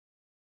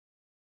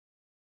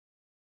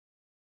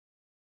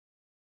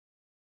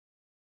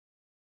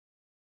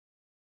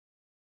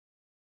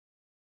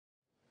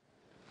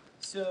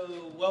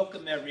So,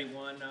 welcome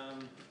everyone.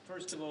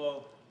 First of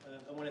all,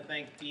 I want to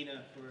thank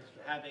Dina for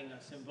having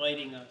us,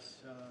 inviting us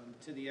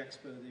to the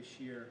Expo this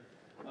year.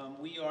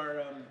 We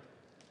are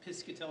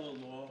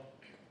Piscitello Law,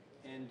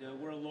 and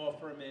we're a law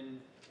firm in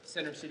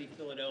Center City,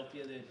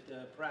 Philadelphia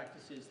that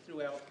practices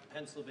throughout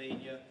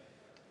Pennsylvania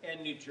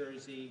and New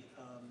Jersey.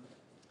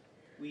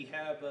 We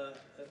have a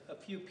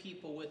few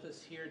people with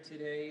us here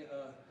today.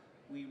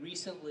 We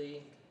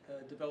recently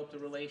developed a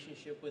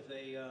relationship with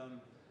a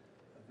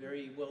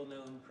very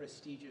well-known,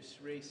 prestigious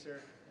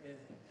racer,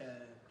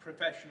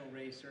 professional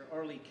racer,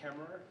 Arley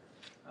Kemmerer.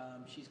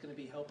 She's going to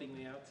be helping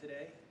me out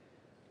today.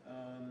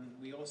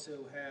 We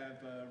also have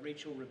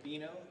Rachel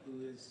Rubino,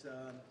 who is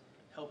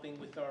helping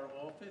with our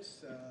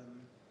office.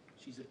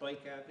 She's a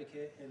bike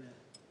advocate and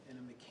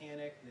a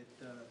mechanic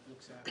that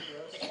looks after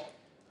us.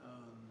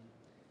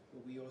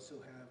 We also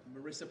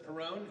have Marissa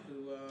Perrone,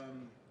 who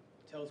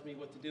tells me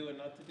what to do and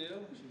not to do.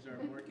 She's our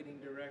marketing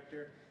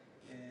director.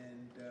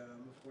 And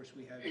of course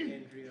we have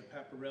Andrea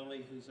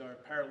Paparelli, who's our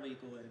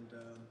paralegal, and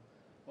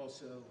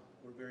also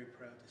we're very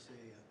proud to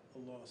say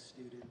a law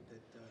student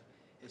that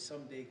is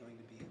someday going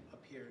to be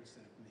up here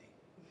instead of me.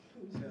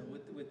 So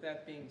with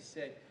that being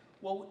said,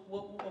 what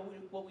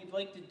we'd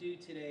like to do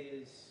today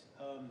is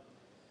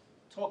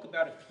talk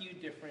about a few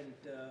different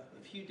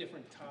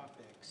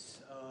topics.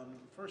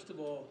 First of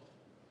all,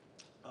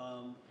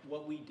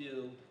 what we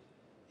do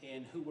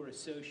and who we're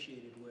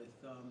associated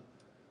with.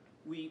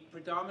 We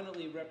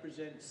predominantly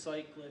represent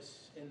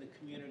cyclists in the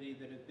community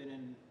that have been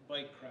in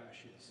bike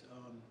crashes.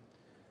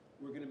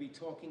 We're going to be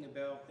talking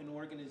about an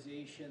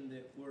organization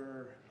that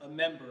we're a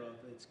member of.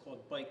 It's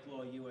called Bike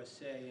Law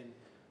USA, and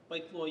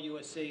Bike Law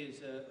USA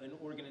is an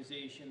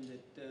organization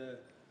that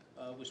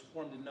was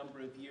formed a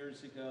number of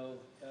years ago,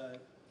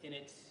 and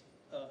it's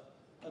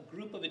a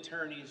group of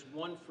attorneys,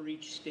 one for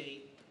each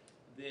state,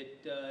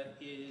 that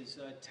is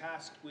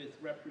tasked with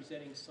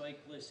representing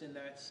cyclists in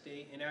that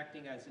state and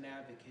acting as an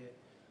advocate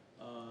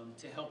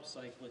to help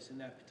cyclists in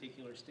that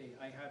particular state.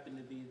 I happen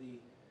to be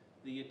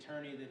the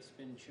attorney that's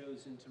been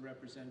chosen to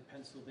represent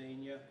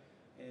Pennsylvania,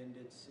 and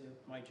it's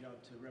my job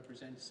to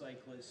represent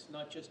cyclists,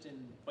 not just in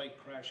bike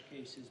crash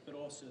cases, but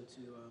also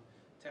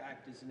to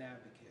act as an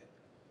advocate.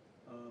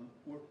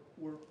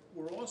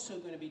 We're also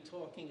going to be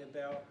talking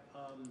about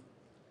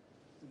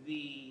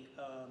the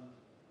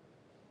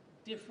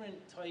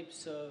different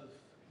types of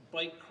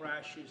bike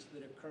crashes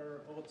that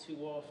occur all too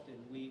often.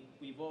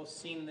 We've all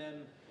seen them.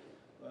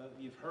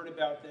 You've heard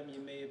about them. You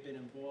may have been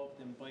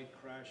involved in bike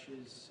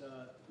crashes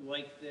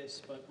like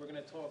this, but we're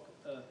going to talk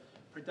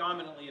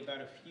predominantly about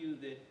a few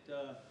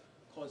that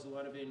cause a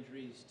lot of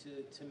injuries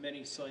to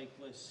many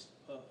cyclists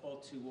all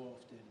too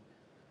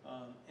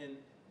often. And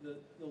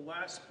the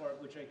last part,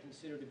 which I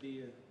consider to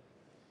be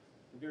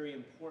a very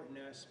important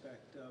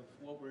aspect of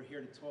what we're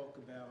here to talk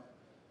about,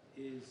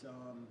 is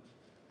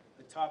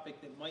a topic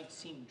that might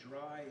seem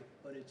dry,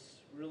 but it's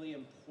really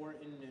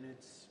important, and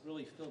it's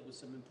really filled with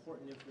some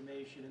important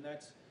information, and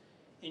that's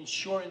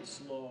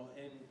insurance law,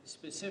 and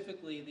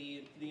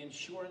specifically the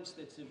insurance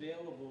that's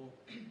available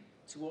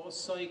to all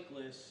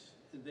cyclists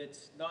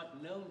that's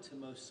not known to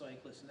most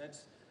cyclists, and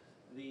that's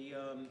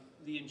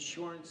the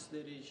insurance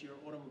that is your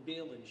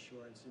automobile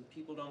insurance. And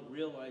people don't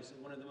realize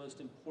that one of the most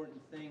important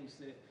things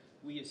that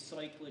we as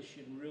cyclists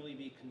should really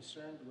be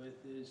concerned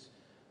with is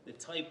the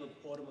type of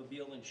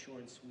automobile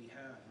insurance we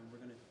have. And we're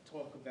going to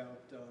talk about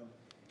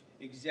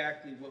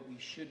exactly what we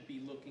should be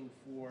looking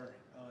for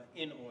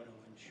in auto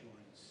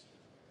insurance.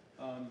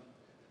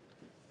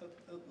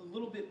 A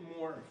little bit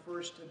more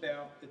first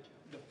about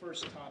the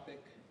first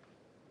topic.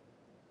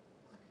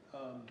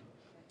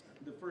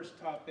 The first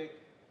topic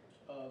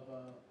of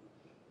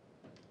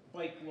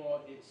bike law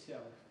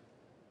itself.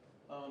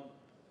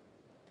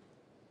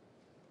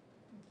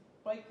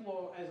 Bike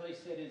law, as I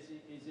said,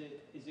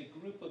 is a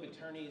group of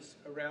attorneys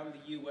around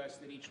the U.S.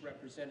 that each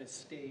represent a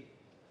state,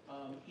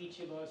 each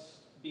of us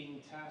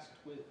being tasked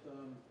with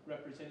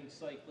representing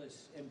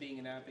cyclists and being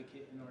an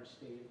advocate in our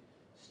state.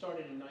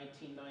 Started in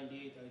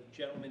 1998, a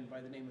gentleman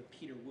by the name of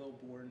Peter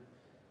Wilborn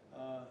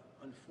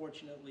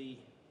unfortunately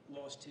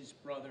lost his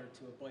brother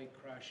to a bike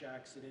crash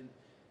accident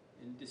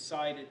and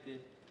decided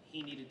that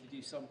he needed to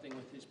do something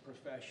with his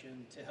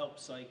profession to help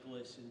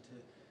cyclists and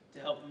to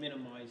help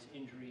minimize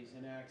injuries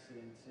and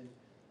accidents. And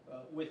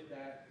with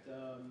that,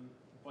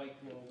 bike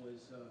law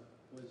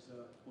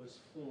was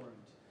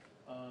formed.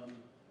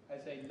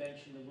 As I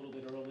mentioned a little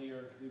bit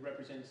earlier, we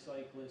represent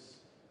cyclists.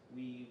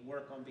 We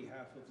work on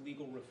behalf of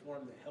legal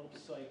reform that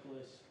helps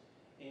cyclists.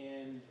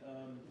 And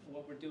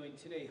what we're doing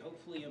today,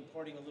 hopefully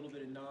imparting a little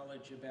bit of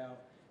knowledge about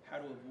how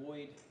to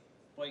avoid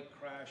bike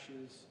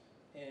crashes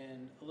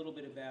and a little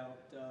bit about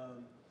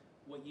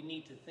what you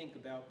need to think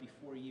about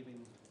before you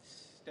even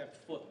step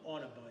foot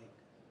on a bike.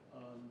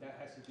 That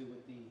has to do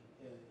with the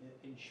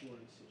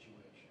insurance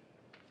situation.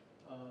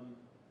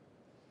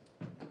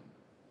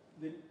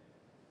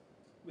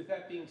 With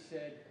that being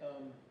said,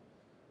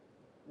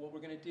 what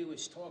we're going to do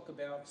is talk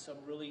about some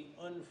really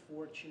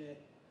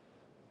unfortunate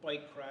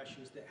bike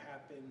crashes that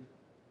happen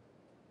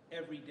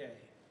every day.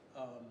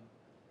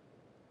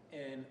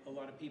 and a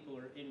lot of people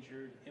are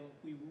injured. And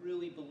we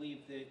really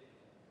believe that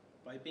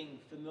by being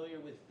familiar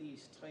with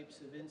these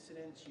types of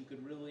incidents, you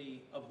could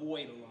really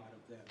avoid a lot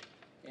of them.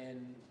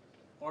 And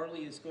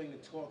Arley is going to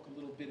talk a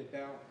little bit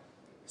about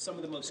some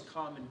of the most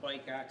common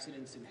bike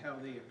accidents and how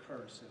they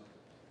occur. So,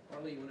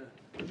 Arley, you want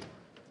to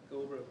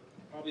go over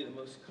probably the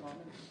most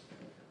common?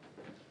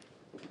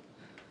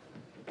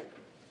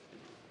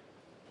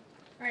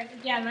 All right,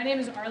 again, my name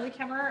is Arley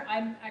Kemmerer.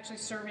 I'm actually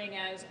serving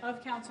as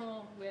of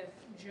counsel with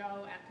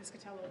Joe at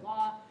Piscitello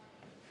Law.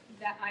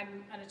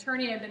 I'm an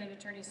attorney. I've been an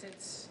attorney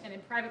since, and in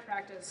private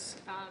practice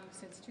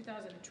since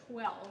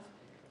 2012.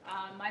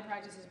 My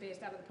practice is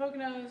based out of the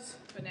Poconos,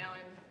 but now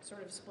I'm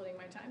sort of splitting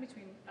my time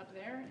between up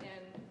there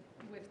and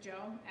with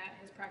Joe at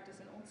his practice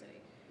in Old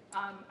City.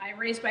 I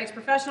race bikes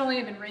professionally.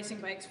 I've been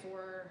racing bikes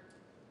for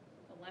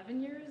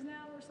 11 years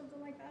now or something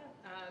like that.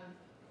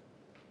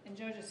 And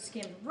Joe just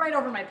skimmed right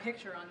over my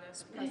picture on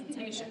this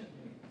presentation,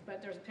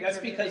 but there's a picture. That's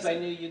because I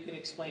knew you could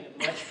explain it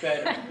much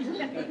better.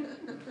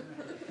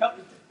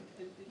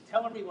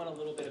 Tell everyone a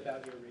little bit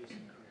about your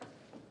racing career.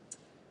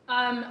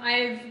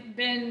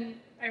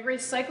 I've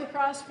raced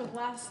cyclocross for the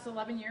last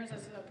 11 years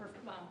as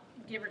well,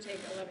 give or take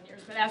 11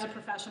 years, but as a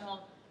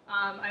professional.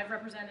 I've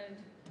represented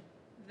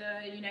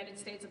the United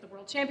States at the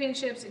World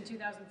Championships in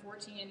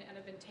 2014 and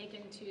have been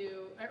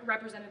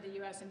represented the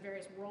U.S. in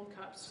various World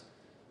Cups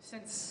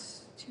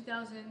since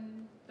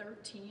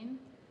 2013.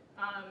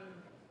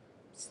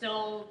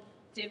 Still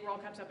did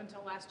World Cups up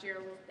until last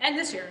year, and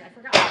this year, I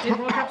forgot. I did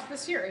World Cups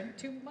this year,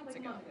 2 months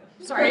ago.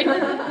 Sorry.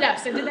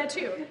 Yes, I did that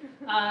too.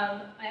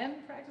 I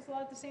haven't practiced a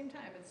lot at the same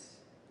time. It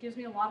gives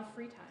me a lot of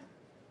free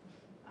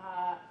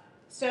time.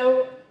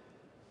 So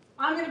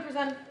I'm going to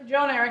present,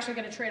 Joe and I are actually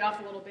going to trade off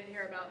a little bit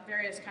here about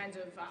various kinds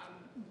of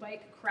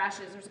bike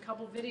crashes. There's a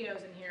couple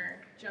videos in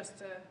here just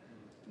to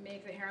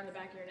make the hair on the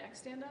back of your neck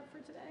stand up for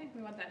today.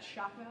 We want that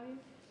shock value.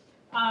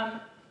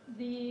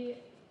 The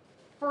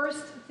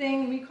first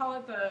thing, we call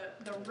it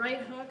the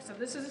right hook. So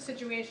this is a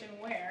situation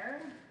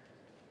where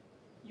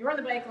you're on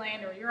the bike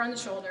lane or you're on the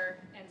shoulder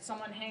and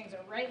someone hangs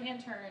a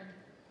right-hand turn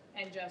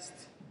and just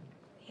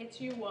hits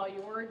you while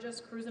you're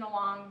just cruising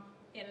along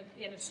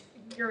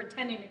you're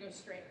intending to go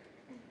straight.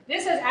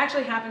 This has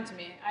actually happened to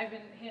me. I've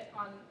been hit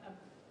on a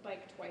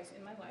bike twice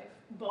in my life,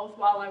 both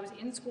while I was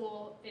in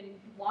school, in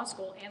law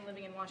school, and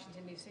living in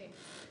Washington, D.C.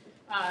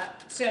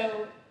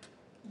 So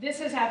this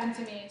has happened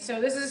to me.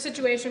 So this is a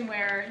situation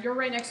where you're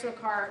right next to a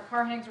car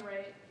hangs a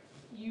right,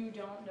 you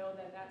don't know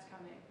that that's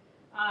coming.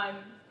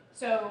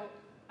 So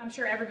I'm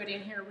sure everybody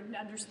in here would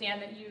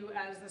understand that you,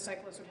 as the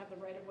cyclist, would have the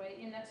right of way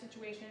in that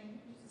situation,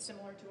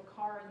 similar to a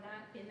car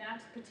in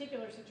that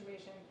particular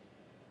situation.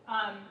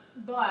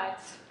 But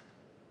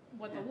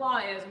what the law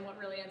is and what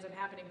really ends up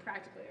happening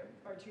practically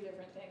are two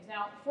different things.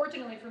 Now,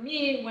 fortunately for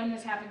me, when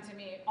this happened to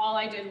me, all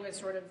I did was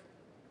sort of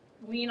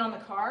lean on the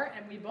car,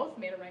 and we both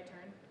made a right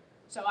turn.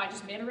 So I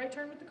just made a right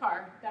turn with the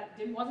car.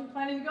 Wasn't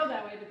planning to go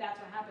that way, but that's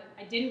what happened.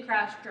 I didn't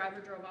crash,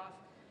 driver drove off.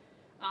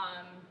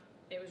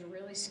 It was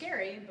really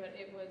scary, but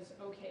it was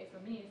okay for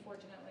me,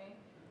 fortunately.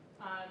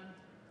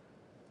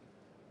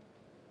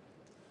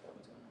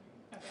 What's going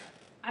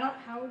on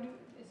here? Okay.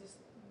 Is this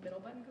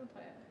middle button going to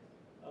play it?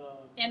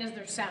 And is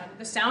there sound?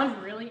 The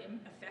sound really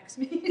affects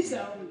me,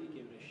 so.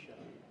 Give it a shot.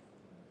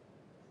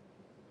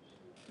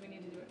 Do we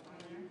need to do it on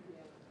there?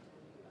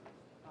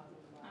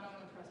 I don't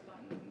want to press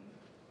button.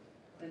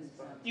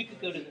 You could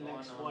go to the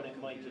next one, it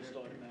might just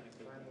automatically.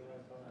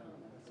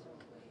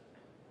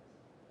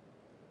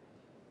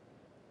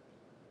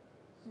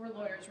 We're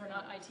lawyers, we're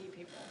not IT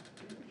people.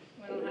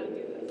 We don't know how to do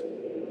this.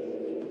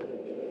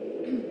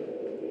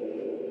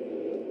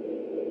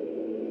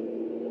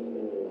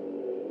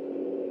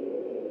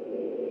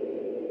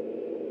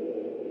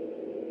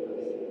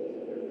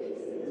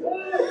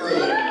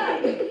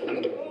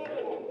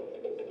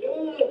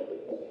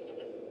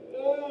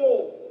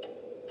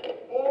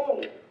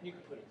 You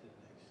can put it to the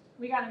next.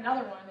 We got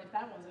another one if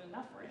that wasn't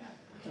enough for you.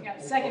 We got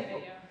a second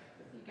video.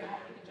 We can jump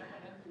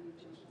on it.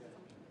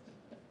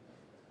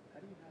 How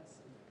do you have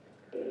some?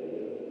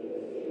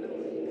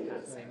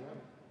 Got the same one.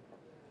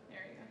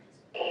 There you go.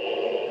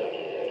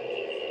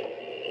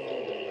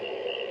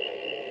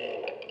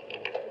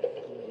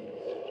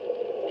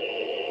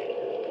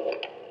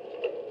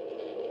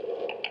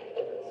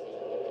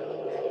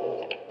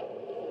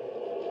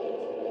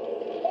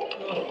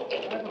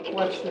 I have a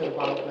question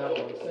about that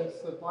one. Since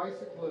the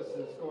bicyclist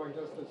is going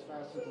just as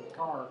fast as the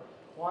car,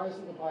 why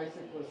isn't the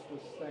bicyclist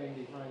just staying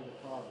behind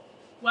the car?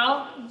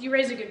 Well, you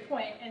raise a good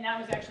point, and that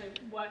was actually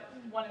one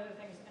of the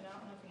things, and I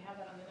don't know if we have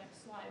that on the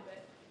next slide,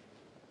 but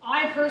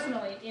I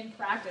personally, in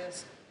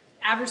practice,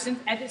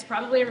 it's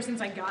probably ever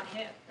since I got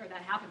hit, or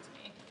that happened to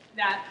me,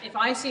 that if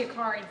I see a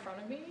car in front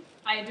of me,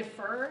 I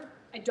defer.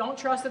 I don't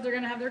trust that they're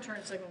going to have their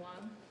turn signal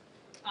on,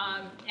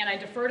 and I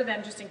defer to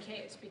them just in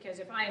case, because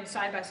if I am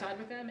side by side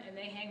with them and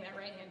they hang that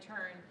right-hand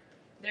turn,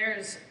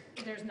 there's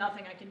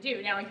nothing I can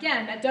do. Now,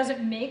 again, that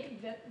doesn't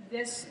make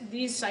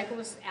these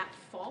cyclists at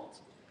fault,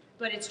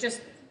 but it's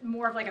just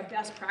more of like a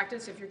best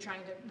practice if you're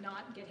trying to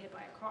not get hit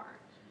by a car.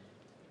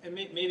 And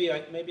maybe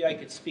I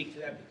could speak to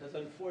that, because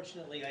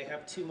unfortunately I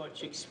have too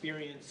much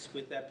experience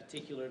with that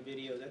particular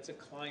video. That's a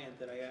client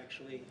that I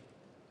actually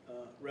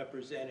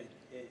represented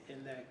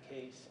in that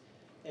case.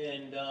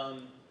 And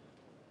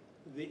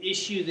the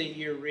issue that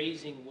you're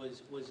raising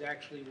was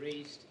actually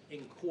raised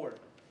in court.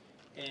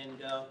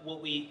 And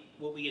what we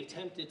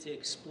attempted to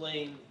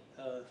explain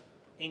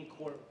in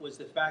court was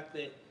the fact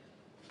that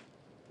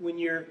when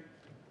you're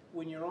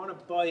on a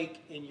bike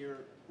and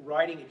you're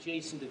riding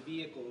adjacent to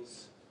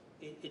vehicles,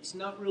 it's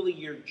not really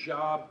your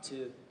job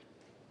to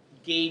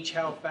gauge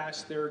how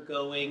fast they're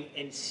going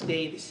and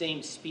stay the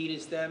same speed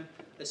as them,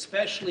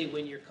 especially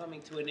when you're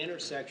coming to an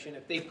intersection.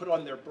 If they put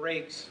on their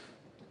brakes,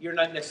 you're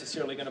not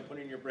necessarily going to put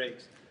in your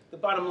brakes. The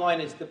bottom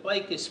line is the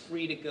bike is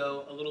free to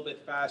go a little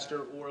bit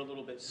faster or a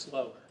little bit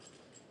slower.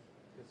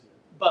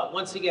 But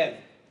once again,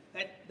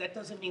 that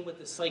doesn't mean what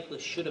the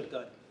cyclist should have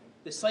done.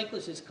 The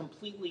cyclist is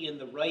completely in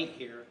the right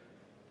here,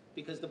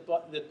 because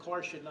the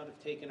car should not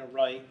have taken a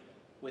right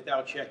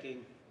without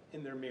checking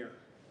in their mirror.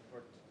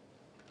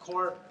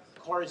 Car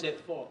is at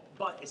fault.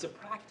 But as a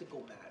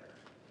practical matter,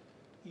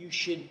 you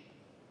should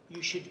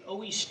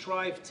always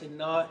strive to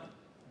not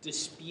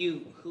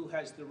dispute who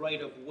has the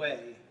right of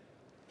way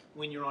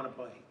when you're on a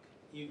bike.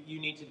 You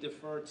need to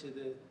defer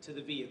to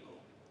the vehicle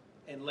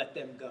and let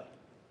them go.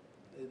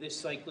 This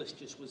cyclist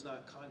just was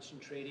not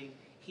concentrating.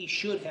 He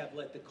should have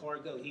let the car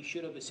go. He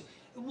should have.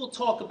 We'll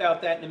talk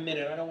about that in a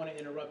minute. I don't want to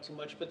interrupt too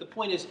much, but the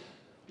point is,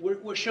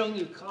 we're showing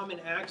you common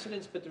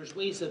accidents, but there's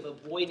ways of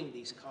avoiding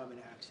these common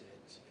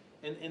accidents.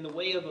 And the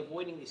way of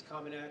avoiding these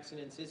common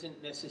accidents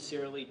isn't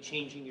necessarily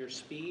changing your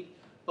speed,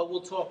 but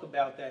we'll talk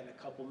about that in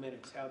a couple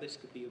minutes, how this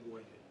could be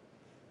avoided.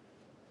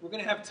 We're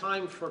going to have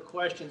time for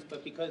questions,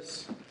 but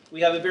because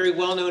we have a very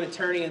well-known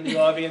attorney in the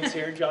audience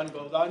here, John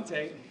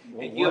Baldante,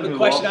 if you have a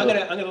question, I'm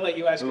going to let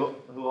you ask him.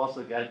 Who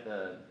also got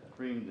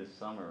creamed this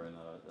summer in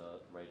the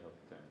right hook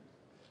turn.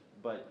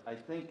 But I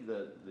think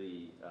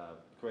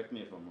correct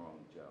me if I'm wrong,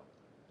 Joe,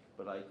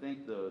 but I think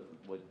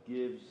what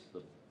gives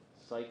the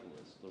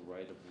cyclist the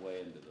right of way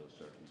under those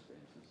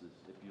circumstances is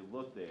if you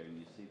look there and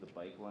you see the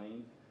bike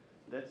lane,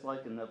 that's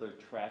like another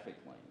traffic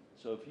lane.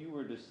 So if you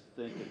were to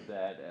think of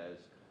that as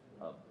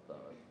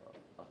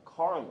a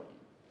car lane,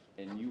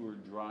 and you were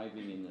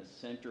driving in the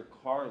center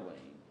car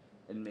lane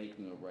and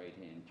making a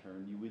right-hand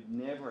turn, you would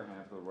never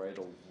have the right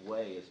of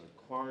way as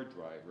a car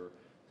driver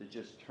to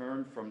just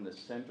turn from the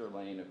center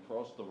lane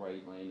across the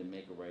right lane and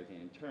make a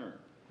right-hand turn.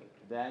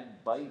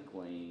 That bike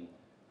lane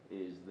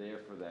is there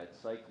for that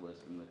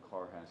cyclist, and the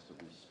car has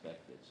to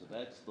respect it. So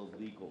that's the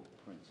legal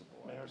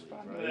principle. May I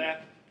respond right? to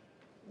that?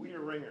 We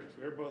are ringers.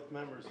 We're both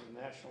members of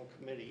the National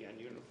Committee on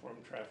Uniform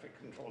Traffic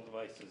Control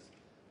Devices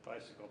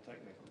Bicycle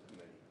Technical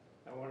Committee.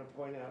 I want to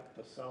point out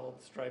the solid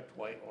striped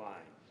white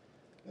line.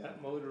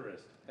 That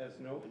motorist has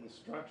no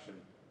instruction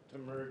to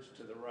merge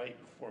to the right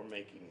before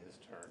making his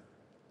turn.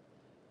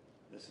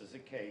 This is a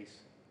case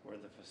where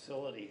the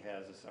facility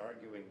has us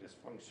arguing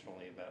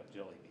dysfunctionally about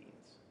jelly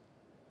beans.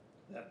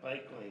 That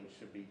bike lane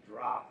should be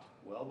dropped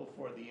well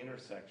before the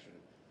intersection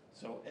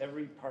so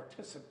every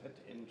participant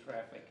in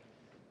traffic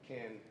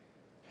can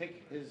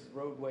pick his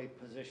roadway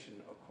position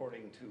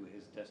according to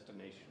his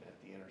destination at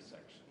the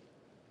intersection.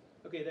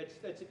 Okay,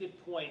 that's a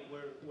good point.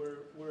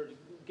 We're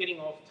getting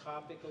off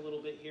topic a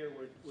little bit here.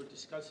 We're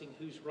discussing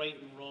who's right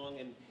and wrong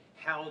and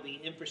how the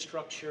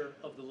infrastructure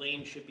of the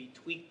lane should be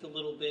tweaked a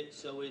little bit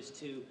so as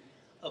to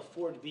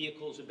afford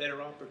vehicles a better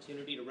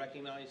opportunity to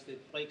recognize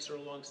that bikes are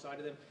alongside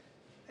of them.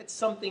 That's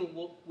something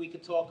we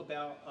could talk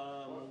about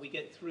when we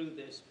get through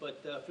this.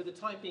 But for the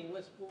time being,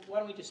 why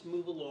don't we just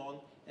move along,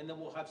 and then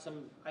we'll have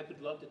some. I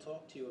would love to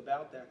talk to you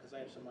about that because I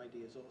have some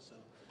ideas also.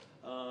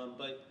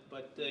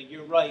 But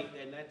you're right,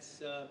 and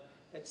that's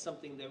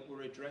something that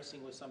we're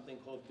addressing with something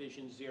called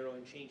Vision Zero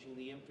and changing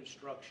the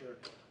infrastructure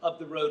of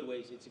the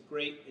roadways. It's a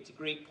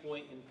great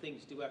point, and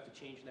things do have to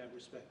change in that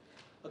respect.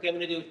 Okay, I'm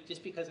going to do,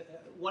 just because,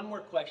 one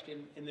more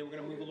question, and then we're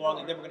going to move along,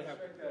 and then we're going to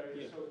have. I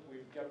just hope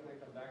we definitely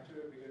come back to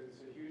it because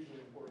it's a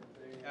hugely important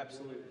thing.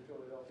 Absolutely.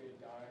 Philadelphia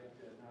died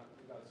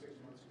about 6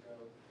 months ago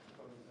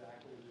from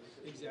exactly this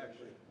situation.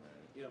 Exactly.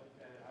 Yeah.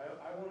 And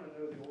I want to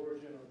know the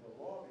origin of the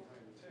law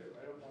behind it too.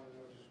 I don't want to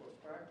know just what's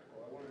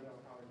practical. I want to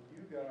know how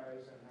you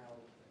guys and how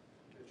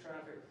the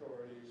traffic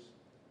authorities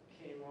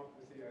came up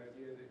with the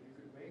idea that you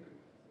could make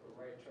a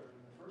right turn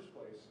in the first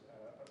place.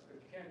 But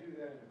you can't do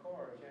that in a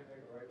car. You can't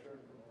make a right turn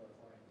from the left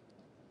lane.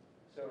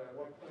 So at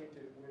what point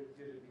did it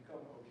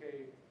become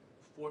okay?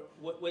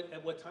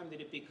 At what time did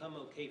it become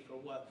okay for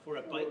what? For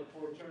a bike?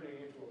 For turning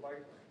into a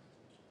bike lane.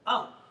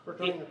 Oh, For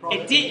turning it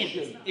across.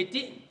 didn't. It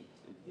didn't.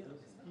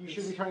 You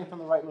should be turning from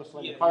the right most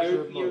lane. Yeah, The car should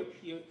have moved.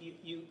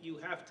 you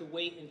have to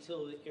wait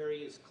until the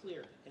area is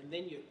clear, and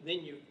then you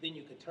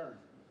can turn.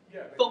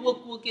 Yeah, But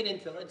we'll get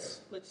into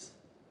it.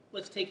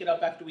 Let's take it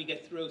up after we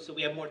get through, so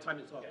we have more time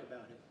to talk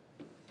about it.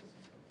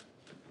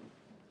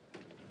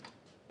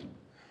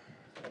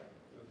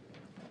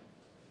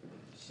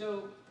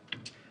 So,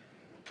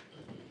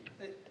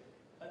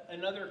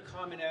 another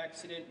common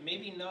accident,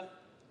 maybe not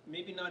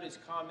maybe not as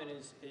common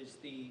as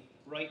the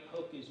right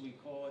hook, as we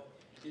call it,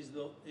 is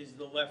the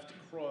left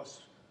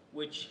cross,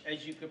 which,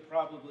 as you could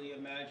probably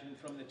imagine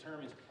from the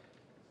term, is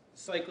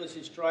cyclist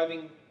is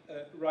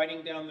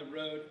riding down the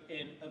road,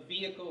 and a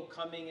vehicle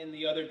coming in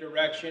the other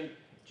direction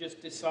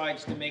just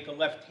decides to make a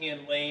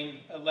left-hand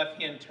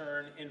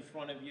turn in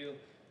front of you.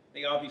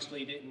 They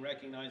obviously didn't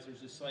recognize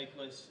there's a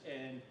cyclist,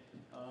 and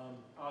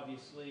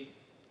obviously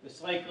the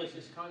cyclist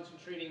is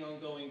concentrating on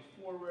going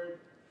forward.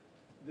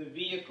 The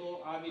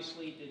vehicle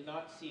obviously did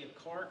not see a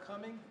car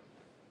coming,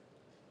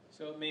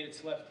 so it made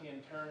its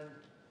left-hand turn,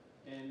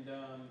 and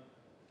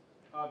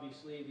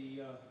obviously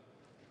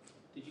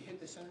did you hit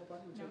the center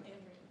button too?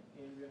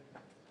 No, Andrea?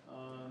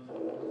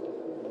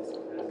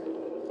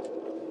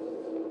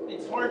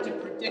 It's hard to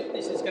predict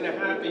this is going to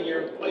happen.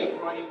 You're bike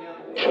riding down.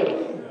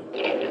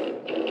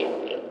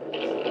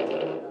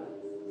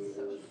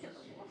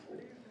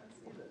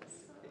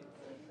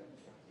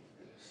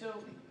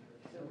 So,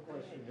 The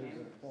question is,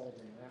 it falls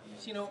in that one.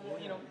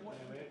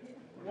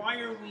 why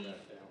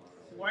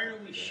are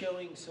we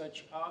showing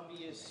such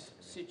obvious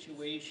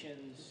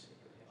situations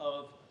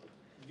of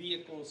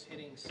vehicles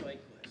hitting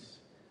cyclists?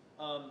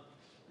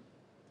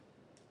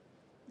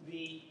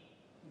 The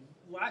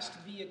last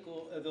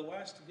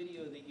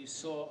video that you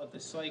saw of the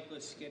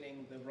cyclist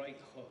getting the right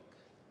hook,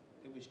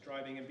 it was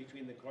driving in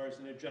between the cars,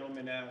 and a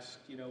gentleman asked,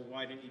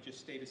 why didn't he just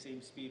stay the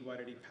same speed? Why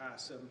did he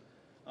pass him?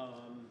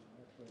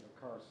 Actually,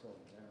 the car slowed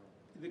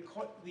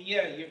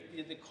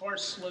down. The car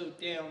slowed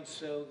down,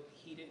 so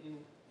he didn't.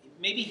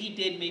 Maybe he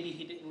did. Maybe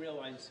he didn't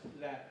realize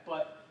that.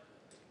 But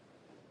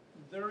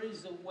there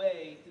is a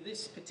way.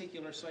 This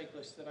particular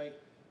cyclist that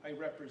I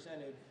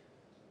represented,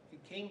 he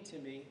came to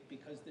me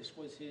because this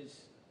was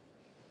his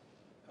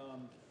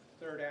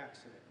third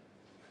accident,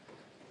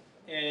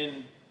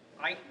 and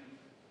I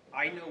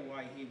know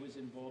why he was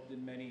involved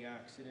in many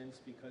accidents,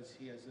 because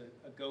he has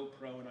a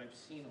GoPro, and I've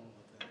seen all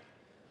of that.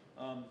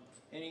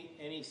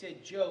 And he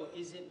said, Joe,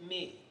 is it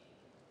me?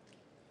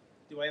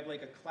 Do I have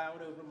like a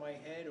cloud over my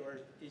head, or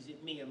is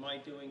it me? Am I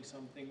doing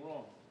something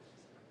wrong?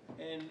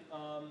 And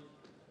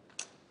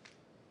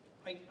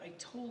I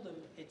told him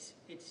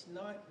it's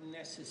not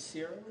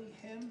necessarily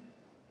him,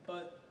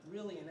 but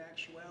really in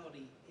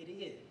actuality it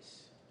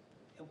is.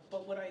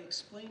 But what I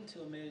explained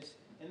to him is,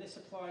 and this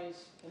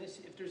applies, and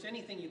if there's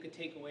anything you could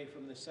take away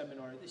from the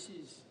seminar, this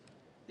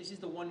is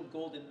the one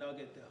golden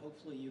nugget that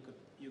hopefully you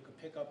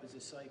could pick up as a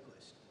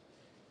cyclist.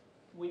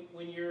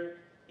 When you're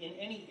in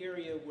any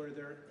area where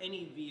there are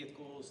any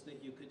vehicles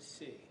that you could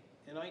see,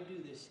 and I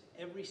do this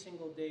every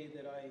single day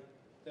that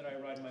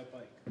I ride my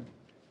bike,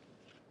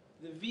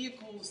 the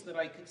vehicles that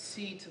I could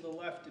see to the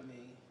left of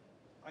me,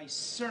 I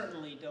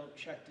certainly don't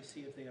check to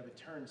see if they have a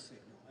turn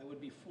signal. I would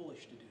be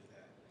foolish to do that.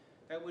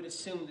 That would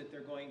assume that they're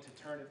going to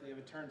turn if they have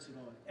a turn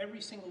signal on.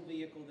 Every single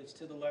vehicle that's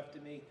to the left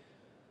of me,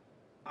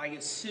 I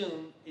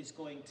assume is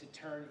going to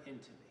turn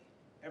into me.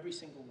 Every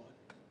single one.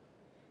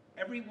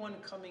 Everyone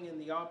coming in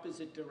the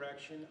opposite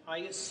direction, I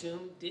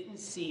assume didn't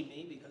see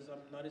me because I'm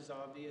not as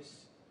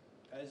obvious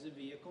as a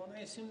vehicle, and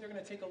I assume they're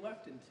going to take a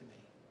left into me.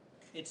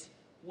 It's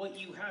what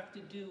you have to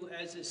do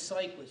as a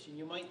cyclist, and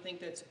you might think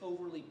that's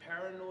overly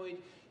paranoid,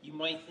 you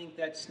might think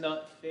that's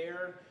not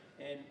fair,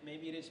 and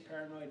maybe it is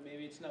paranoid,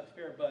 maybe it's not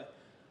fair, but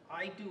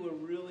I do a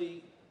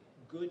really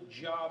good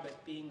job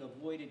at being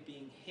avoided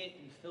being hit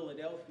in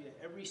Philadelphia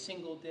every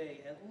single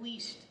day. At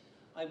least,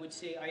 I would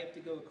say I have to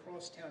go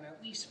across town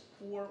at least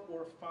 4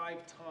 or 5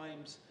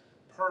 times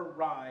per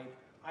ride.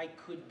 I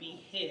could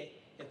be hit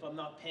if I'm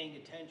not paying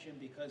attention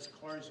because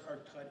cars are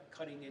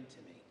cutting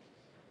into me.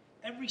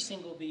 Every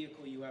single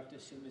vehicle you have to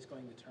assume is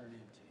going to turn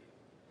into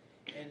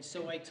you. And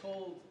so I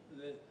told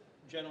the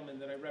gentleman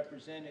that I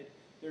represented,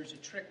 there's a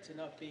trick to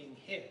not being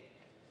hit.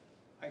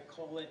 I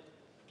call it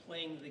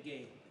playing the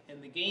game.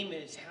 And the game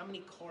is, how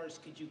many cars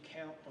could you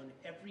count on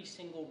every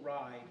single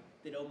ride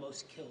that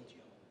almost killed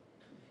you?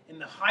 And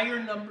the higher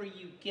number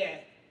you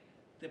get,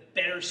 the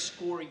better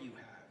score you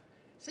have.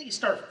 Say you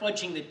start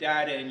fudging the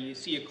data and you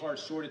see a car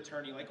sort of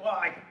turning, like, well,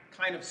 I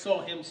kind of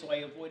saw him, so I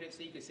avoided it,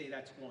 so you could say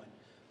that's 1.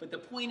 But the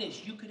point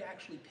is, you could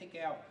actually pick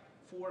out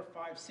 4,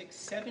 5, 6,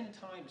 7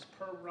 times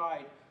per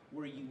ride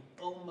where you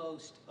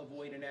almost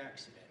avoid an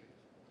accident.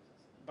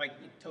 By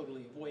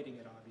totally avoiding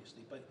it,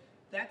 obviously. But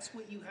that's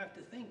what you have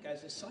to think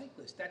as a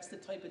cyclist. That's the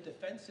type of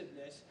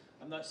defensiveness.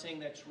 I'm not saying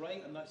that's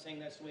right. I'm not saying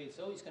that's the way it's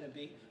always going to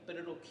be. But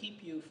it'll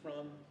keep you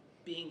from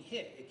being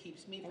hit. It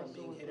keeps me from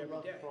being hit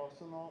every day.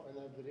 Also, in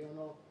that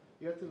video,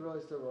 you have to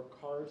realize there were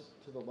cars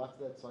to the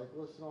left of that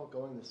cyclist and all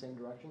going the same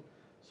direction.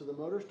 So the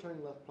motorist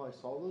turning left probably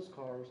saw those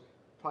cars,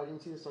 probably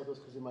didn't see the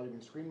cyclist because they might have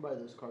been screened by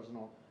those cars and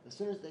all. As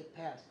soon as they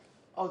passed,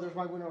 oh, there's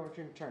my window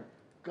opportunity to turn.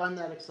 Gun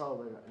that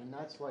accelerator, and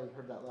that's why you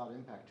heard that loud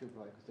impact too,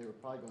 probably, because they were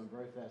probably going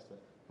very fast to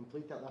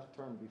complete that left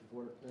turn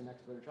before the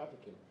next bit of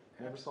traffic came.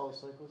 Never saw the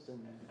cyclist in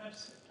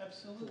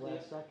Absolutely. the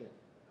last second.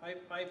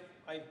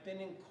 I've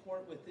been in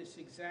court with this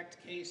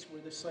exact case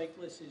where the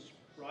cyclist is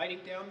riding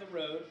down the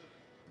road.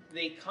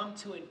 They come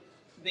to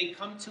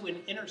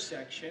an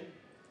intersection,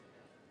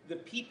 the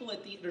people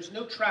at the, there's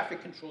no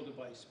traffic control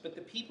device, but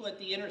the people at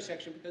the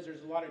intersection, because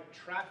there's a lot of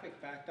traffic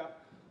backed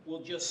up,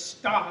 will just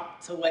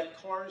stop to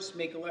let cars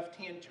make a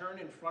left-hand turn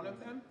in front of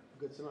them.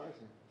 Good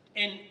Samaritan.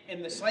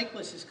 And the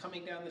cyclist is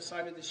coming down the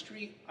side of the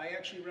street. I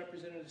actually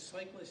represented a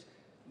cyclist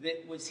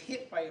that was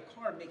hit by a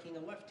car making a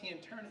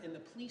left-hand turn, and the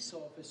police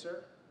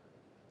officer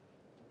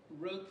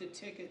wrote the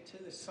ticket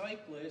to the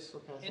cyclist,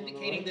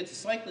 indicating that the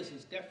cyclist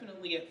is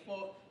definitely at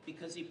fault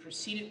because he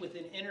proceeded with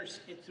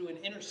through an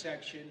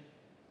intersection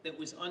that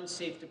was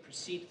unsafe to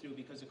proceed through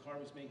because the car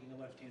was making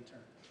a left-hand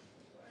turn.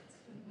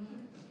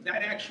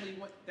 That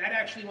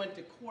actually went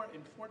to court,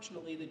 and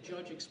fortunately the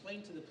judge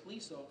explained to the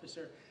police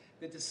officer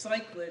that the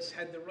cyclist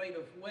had the right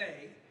of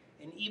way,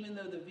 and even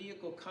though the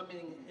vehicle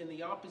coming in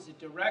the opposite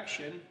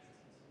direction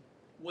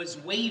was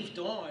waved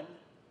on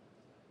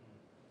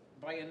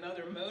by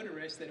another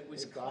motorist, that it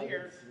was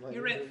clear,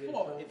 you're at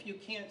fault. If you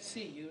can't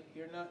see,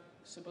 you're not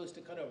supposed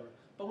to cut over.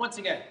 But once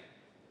again,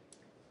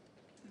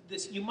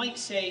 you might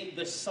say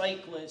the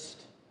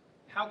cyclist,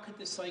 how could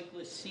the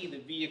cyclist see the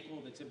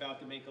vehicle that's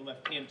about to make a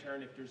left-hand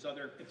turn if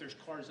there's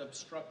cars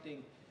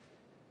obstructing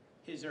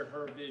his or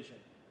her vision?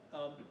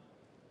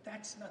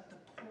 That's not the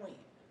point.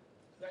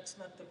 That's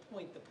not the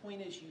point. The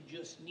point is you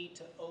just need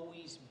to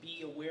always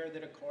be aware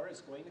that a car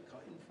is going to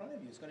cut in front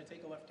of you. It's going to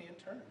take a left-hand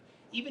turn.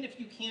 Even if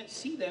you can't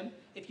see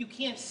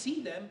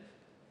them,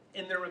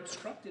 and they're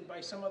obstructed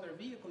by some other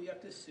vehicle, you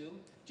have to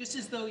assume, just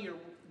as though you're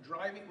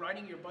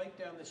riding your bike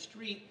down the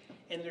street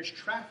and there's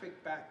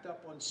traffic backed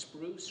up on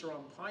Spruce or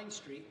on Pine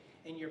Street,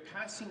 and you're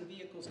passing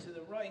vehicles to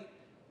the right,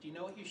 do you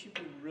know what you should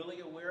be really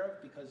aware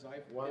of? Because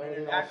I've been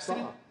in an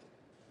accident.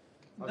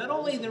 Not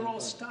only they're all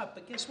stopped,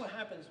 but guess what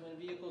happens when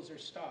vehicles are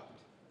stopped?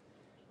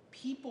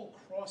 People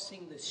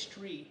crossing the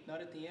street,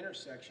 not at the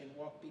intersection,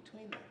 walk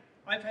between them.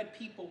 I've had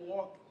people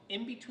walk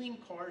in between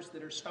cars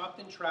that are stopped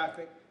in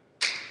traffic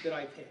that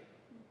I've hit,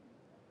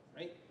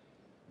 right?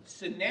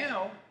 So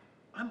now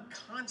I'm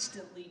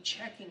constantly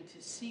checking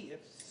to see if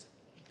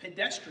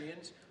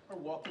pedestrians are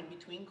walking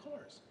between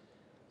cars.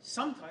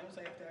 Sometimes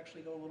I have to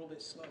actually go a little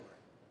bit slower,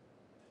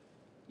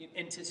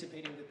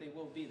 anticipating that they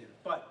will be there.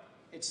 But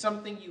it's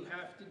something you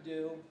have to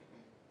do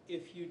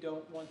if you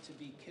don't want to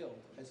be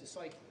killed as a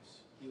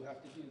cyclist. You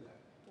have to do that.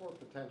 Or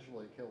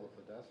potentially kill a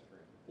pedestrian.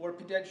 Or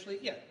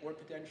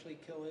potentially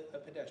kill a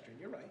pedestrian.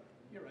 You're right.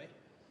 You're right.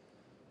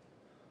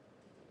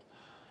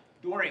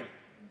 Dooring.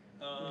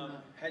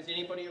 Has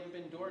anybody ever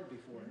been doored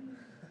before?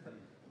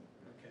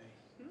 Okay.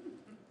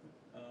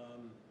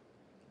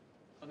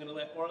 I'm going to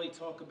let Arley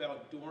talk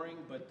about dooring,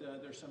 but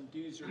there's some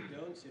do's or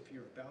don'ts if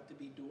you're about to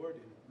be doored.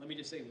 And let me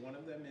just say, one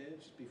of them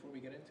is, before we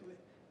get into it,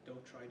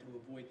 don't try to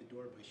avoid the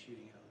door by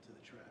shooting out into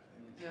the traffic.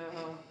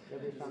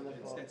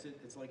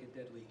 It's like a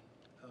deadly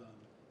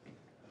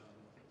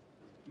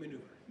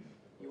maneuver.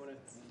 You want to?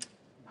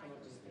 I will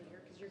just stay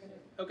here because you're going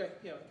to. Okay,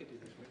 yeah, I could do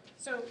this.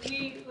 So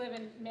we live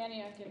in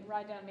Manioc and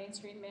ride down Main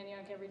Street in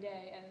Manioc every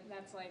day, and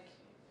that's like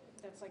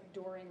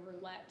dooring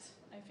roulette,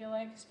 I feel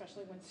like,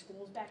 especially when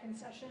school's back in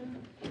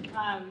session.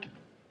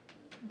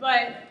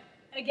 But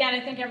again,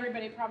 I think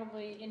everybody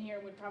probably in here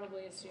would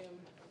probably assume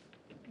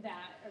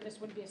that, or this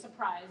would be a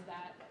surprise,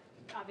 that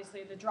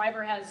obviously the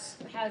driver has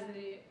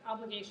the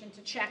obligation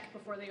to check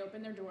before they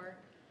open their door.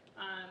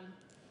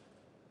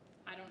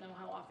 I don't know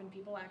how often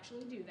people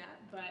actually do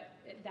that, but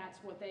that's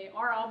what they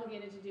are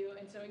obligated to do.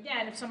 And so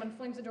again, if someone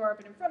flings the door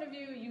open in front of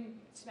you, you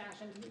smash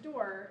into the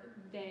door,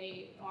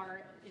 they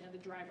are, the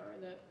driver,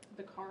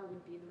 the car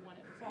would be the one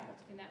at fault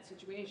in that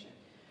situation.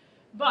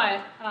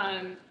 But,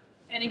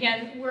 and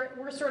again,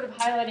 we're sort of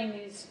highlighting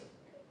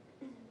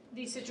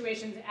these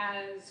situations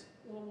as,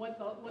 well,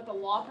 what the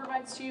law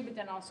provides to you, but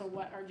then also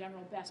what our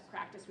general best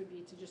practice would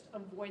be to just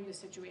avoid the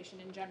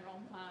situation in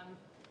general.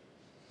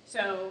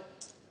 So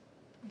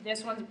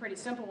this one's a pretty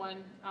simple one.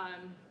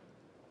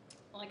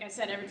 Like I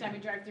said, every time we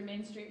ride through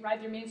Main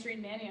Street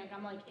in Manioc,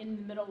 I'm like in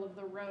the middle of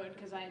the road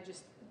because I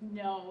just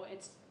know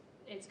it's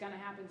going to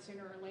happen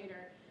sooner or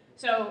later.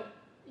 So,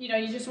 you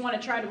just want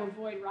to try to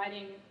avoid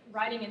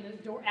riding in the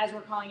door, as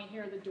we're calling it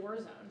here, the door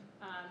zone,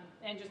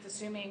 and just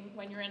assuming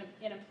when you're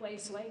in a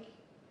place like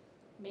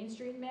Main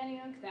Street in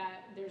Manioc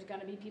that there's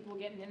going to be people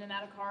getting in and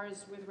out of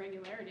cars with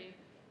regularity,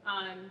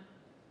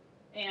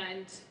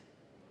 and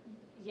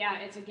yeah,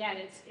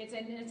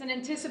 it's an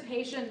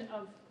anticipation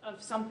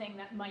of something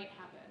that might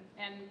happen.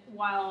 And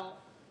while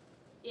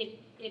it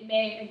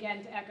may,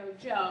 again, to echo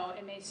Joe,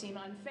 it may seem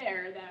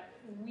unfair that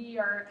we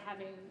are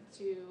having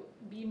to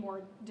be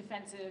more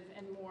defensive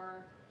and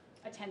more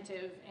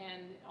attentive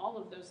and all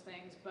of those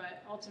things,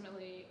 but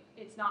ultimately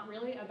it's not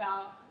really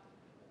about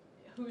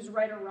who's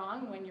right or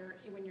wrong when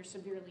you're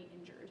severely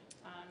injured,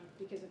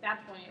 because at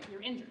that point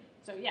you're injured.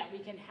 So yeah, we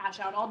can hash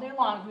out all day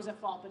long who's at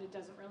fault, but it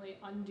doesn't really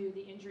undo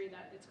the injury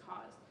that it's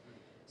caused.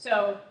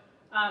 So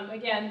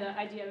again, the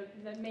idea,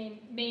 the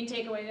main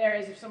takeaway there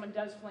is if someone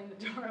does fling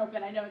the door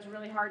open, I know it's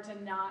really hard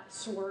to not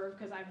swerve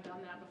because I've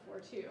done that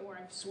before too, where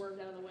I've swerved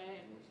out of the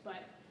way.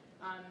 But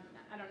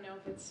I don't know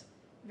if it's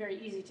very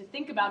easy to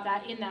think about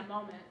that in that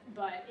moment.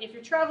 But if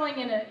you're traveling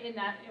in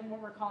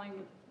what we're calling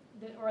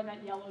or in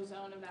that yellow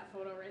zone of that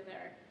photo right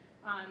there,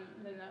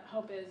 then the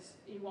hope is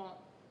you won't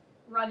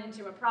run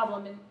into a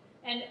problem.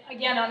 And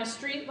again, on a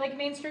street like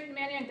Main Street in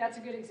Manayunk, that's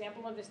a good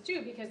example of this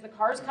too, because the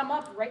cars come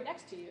up right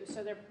next to you,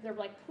 so they're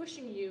like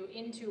pushing you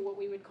into what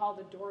we would call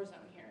the door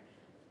zone here.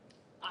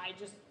 I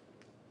just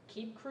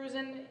keep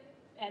cruising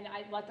and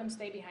I let them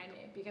stay behind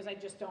me because I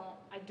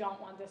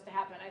don't want this to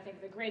happen. I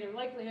think the greater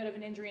likelihood of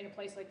an injury in a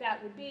place like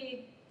that would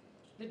be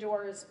the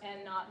doors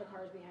and not the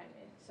cars behind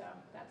me. So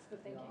that's the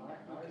thinking there.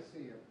 I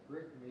see a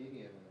brick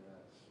median in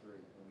that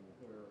street, and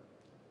where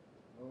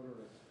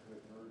motorists could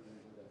merge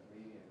into that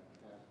median and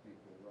pass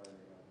people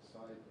riding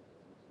outside the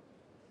doors.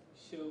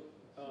 So,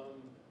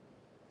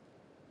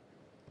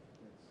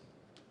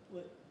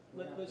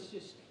 let's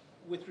just,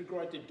 with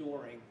regard to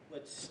dooring,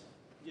 let's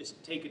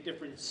just take a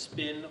different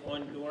spin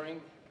on dooring.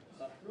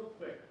 Real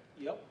quick,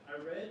 Yep.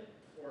 I read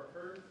or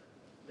heard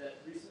that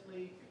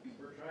recently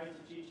we're trying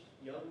to teach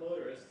young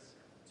motorists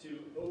to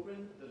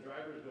open the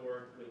driver's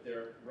door with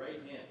their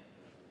right hand.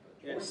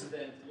 Yes. Force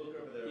them to look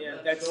over their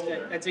Yeah, left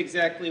shoulder. that's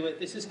exactly what,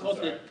 this is called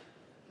Sorry, the,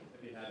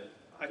 if you have it.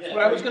 that's Yeah,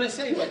 what I was right. gonna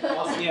say, but,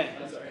 Awesome. yeah.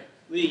 I'm sorry.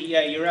 Lee,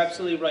 yeah, you're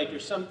absolutely right.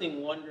 There's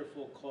something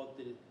wonderful called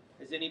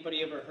has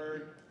anybody ever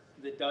heard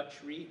the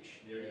Dutch Reach?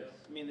 There it is.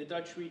 I mean, the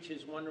Dutch Reach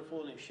is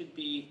wonderful, and it should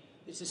be,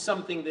 this is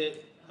something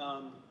that,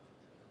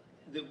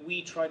 that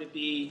we try to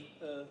be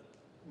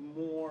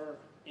more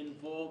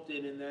involved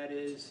in, and that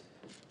is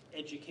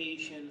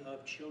education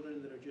of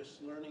children that are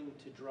just learning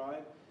to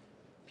drive.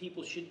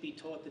 People should be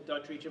taught the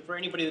Dutch Reach. And for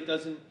anybody that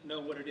doesn't know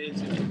what it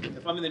is,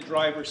 if I'm in the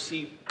driver's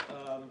seat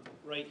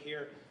right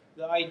here,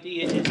 the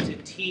idea is to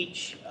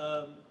teach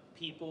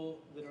people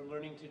that are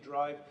learning to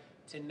drive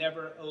to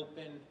never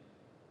open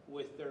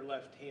with their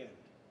left hand.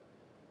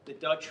 The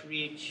Dutch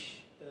Reach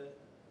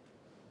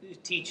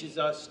teaches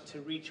us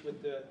to reach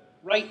with the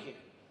right hand,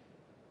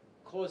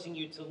 causing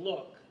you to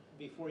look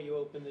before you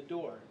open the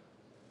door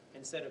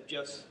instead of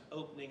just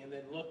opening and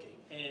then looking.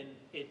 And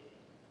it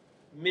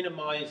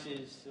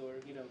minimizes, or,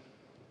 you know,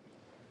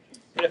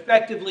 it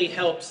effectively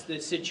helps the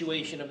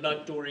situation of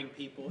not dooring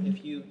people.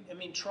 If you, I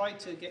mean, try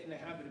to get in the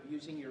habit of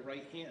using your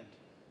right hand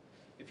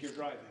if you're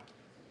driving.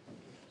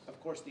 Of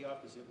course, the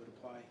opposite would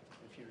apply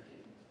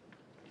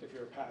if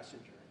you're a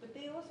passenger. But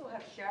they also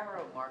have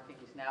sharrow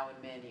markings now in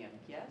Manayunk,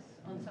 yes?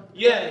 On some of the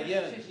Yeah, roads,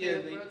 yeah, to yeah,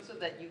 share they- roads so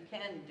that you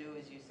can do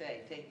as you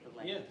say, take the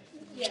lane. Yeah,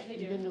 Yeah, they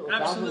do. Even though a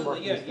boundary absolutely,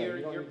 marking yeah, is there,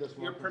 you don't need those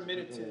you're markings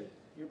permitted to, legally.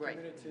 you're Right.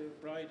 permitted to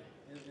ride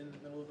in the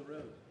middle of the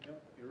road. Yeah,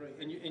 you're right,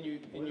 and you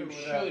With or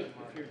without should if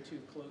marking. you're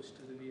too close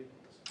to the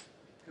vehicles.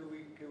 Could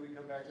we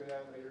come back to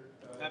that later?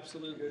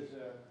 Absolutely. Because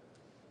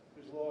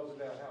there's laws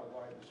about how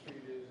wide the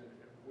street is and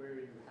where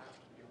you have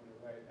to be on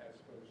the right as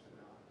opposed to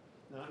not.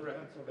 Not in Correct.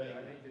 I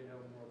Pennsylvania. need to know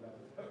more about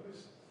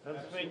those.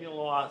 Pennsylvania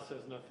law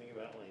says nothing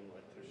about lane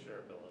width or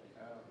shareability.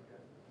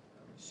 Okay.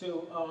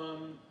 So,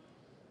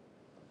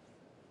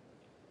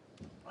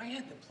 I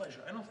had the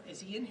pleasure, I don't,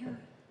 is he in here?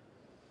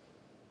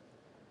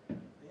 I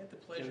had the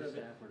pleasure of it.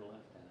 Stafford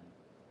left,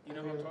 You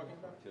know who I'm talking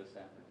about? Joe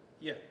Stafford.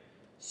 Yeah.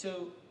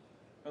 So,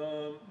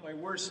 my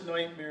worst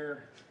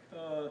nightmare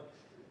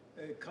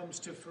it comes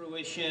to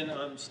fruition.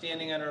 I'm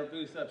standing at our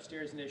booth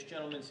upstairs, and this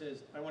gentleman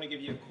says, "I want to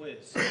give you a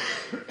quiz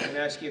and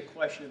ask you a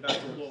question about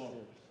the law.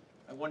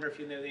 I wonder if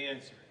you know the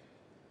answer."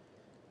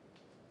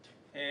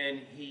 And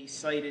he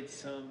cited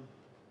some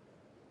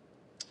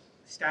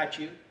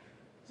statute,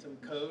 some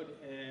code,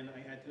 and I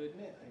had to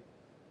admit,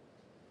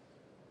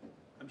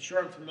 I'm sure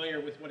I'm familiar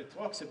with what it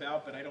talks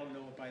about, but I don't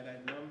know it by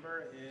that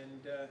number.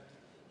 And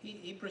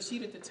he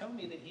proceeded to tell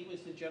me that he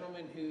was the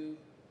gentleman who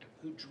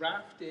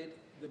drafted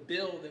the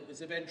bill that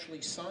was eventually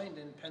signed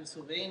in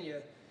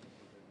Pennsylvania,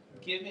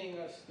 giving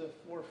us the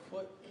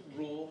 4-foot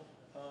rule.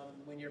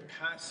 When you're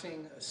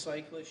passing a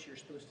cyclist, you're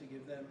supposed to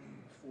give them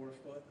 4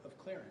 foot of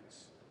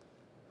clearance.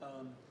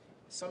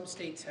 Some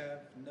states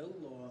have no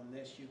law on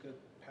this. You could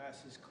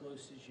pass as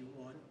close as you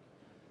want.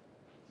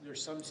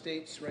 There's some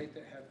states, right,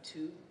 that have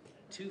 2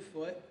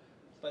 foot,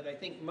 but I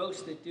think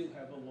most that do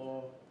have a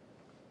law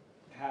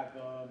have,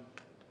 well,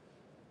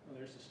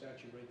 there's the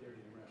statute right there to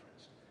be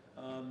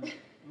referenced.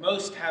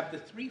 Most have the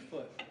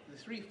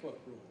 3-foot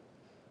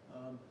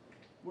rule.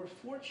 We're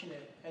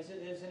fortunate, as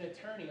an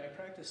attorney, I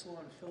practice law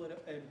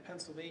in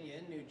Pennsylvania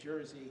and New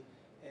Jersey,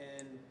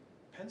 and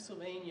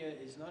Pennsylvania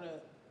is not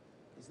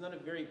a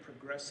very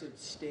progressive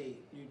state.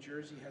 New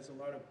Jersey has a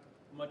lot of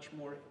much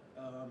more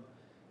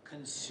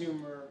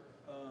consumer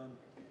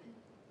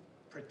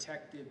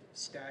protective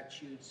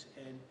statutes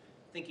and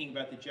thinking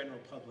about the general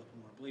public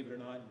more, believe it or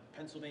not.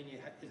 Pennsylvania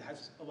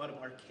has a lot of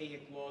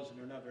archaic laws, and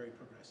they're not very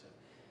progressive.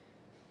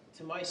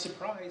 To my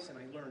surprise, and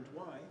I learned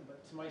why,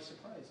 but to my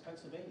surprise,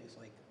 Pennsylvania is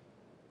like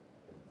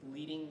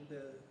leading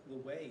the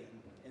way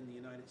in the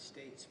United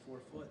States. 4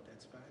 foot,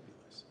 that's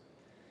fabulous.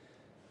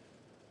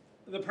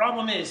 The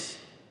problem is,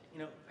 you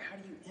know, how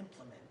do you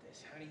implement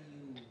this? How do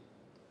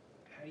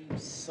you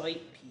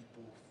cite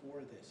people for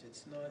this?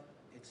 It's not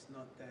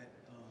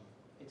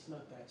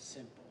that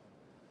simple.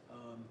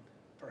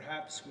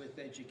 Perhaps with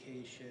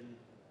education,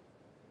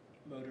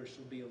 motorists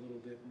will be a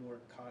little bit more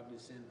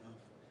cognizant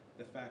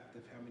the fact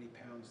of how many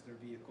pounds their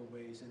vehicle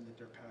weighs and that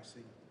they're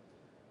passing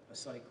a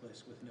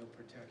cyclist with no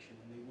protection,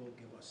 and they will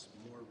give us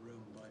more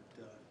room, but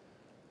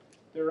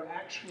there are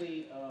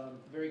actually,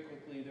 very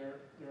quickly, there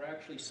are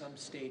actually some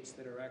states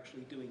that are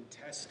actually doing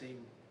testing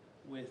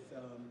with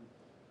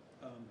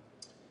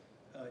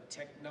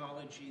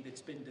technology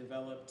that's been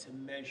developed to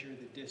measure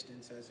the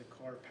distance as a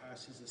car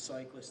passes a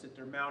cyclist, that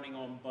they're mounting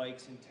on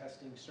bikes and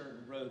testing certain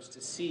roads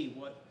to see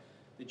what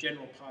the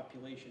general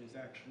population is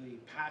actually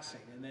passing,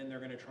 and then they're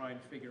going to try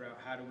and figure out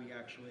how do we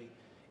actually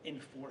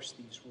enforce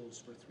these rules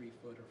for 3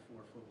 foot or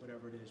 4 foot,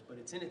 whatever it is. But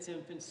it's in its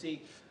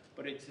infancy,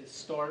 but it's a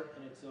start,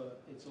 and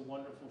it's a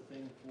wonderful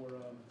thing for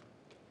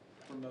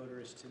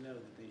motorists to know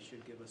that they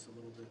should give us a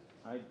little bit.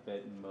 I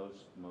bet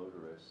most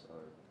motorists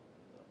are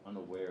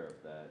unaware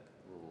of that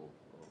rule.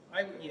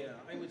 I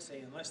would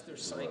say unless they're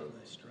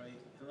cyclists, right?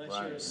 Unless Right,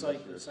 you're a unless you're a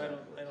cyclist, I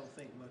don't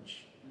think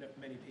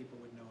many people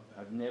would know about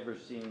I've never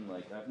seen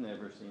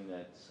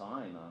that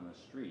sign on the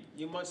street. it.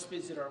 You must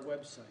visit our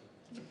website.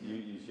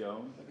 You show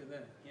them? Look at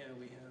that. Yeah,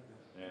 we have it.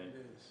 Yeah.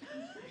 There it is.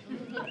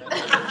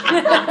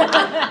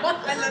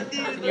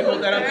 Can you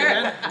hold that up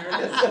again? There it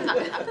is.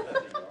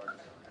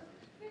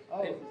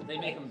 Oh, They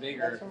make them that's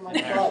bigger from my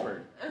in club.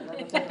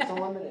 Harrisburg. It's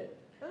unlimited.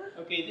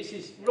 Okay, this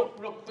is real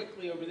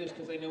quickly over this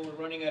because I know we're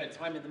running out of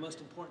time and the most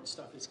important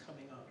stuff is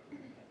coming up.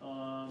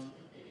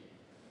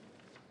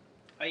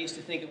 I used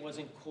to think it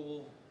wasn't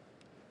cool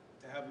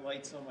to have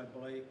lights on my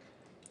bike.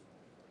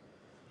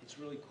 It's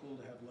really cool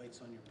to have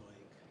lights on your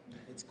bike.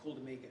 It's cool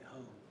to make it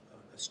home.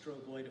 A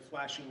strobe light, a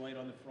flashing light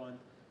on the front,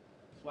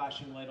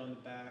 flashing light on the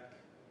back.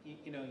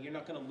 You know, you're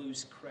not going to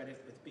lose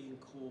credit with being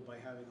cool by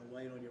having a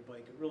light on your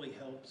bike. It really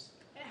helps.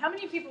 How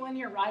many people in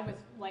here ride with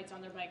lights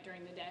on their bike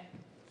during the day?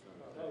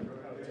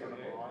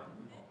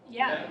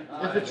 Yeah.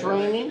 If it's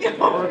raining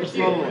or if it's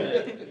normal.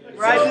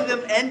 Ride with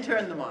them and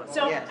turn them on,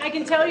 So yes. I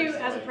can tell you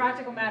as a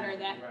practical matter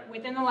that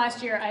within the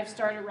last year, I've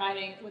started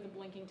riding with a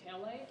blinking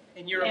taillight.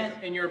 And you're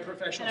a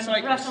professional And I'm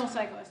a cyclist. professional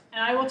cyclist.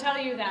 And I will tell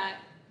you that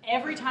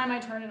every time I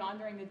turn it on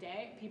during the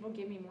day, people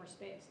give me more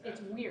space.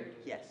 It's weird.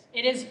 Yes.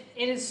 It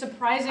is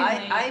surprisingly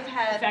I've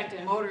had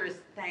effective.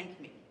 motorists thank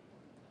me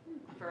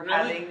for Really?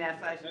 having that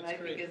flashing That's light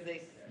great. because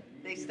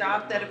they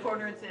stopped at a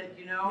corner and said,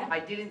 you know, Yeah. I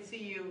didn't see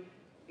you,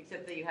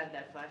 except that you had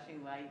that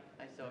flashing light,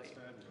 I saw That's you.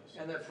 fabulous.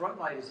 And that front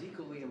light is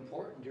equally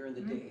important during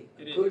the day.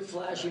 It A good is.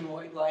 flashing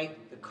white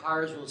light, the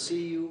cars will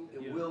see you,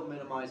 it Yeah. will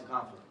minimize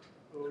conflict.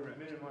 Or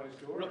minimize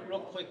door. Real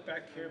quick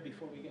back here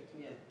before we get to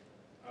Yeah.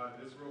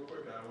 Just real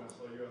quick, I won't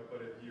slow you up, but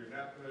if you're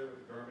not familiar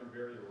with the Garmin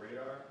Barrier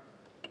Radar,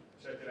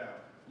 check it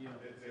out. Yeah.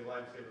 It's a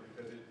lifesaver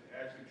because it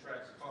actually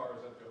tracks cars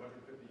up to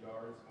 150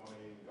 yards on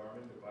a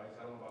Garmin device.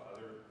 I don't know about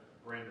other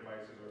brand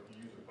devices or if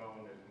you use a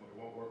phone, it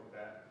won't work with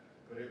that.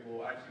 But it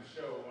will actually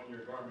show on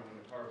your Garmin when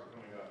the cars are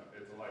coming up.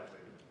 It's a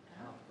lifesaver.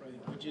 right,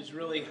 which is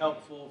really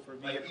helpful for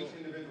Like vehicle. each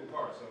individual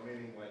car, so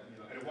meaning like, you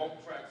know, and it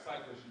won't track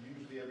cyclists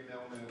usually every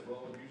now and then it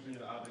will. Usually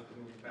the object is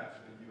moving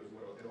faster than you as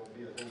well. It'll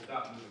be a little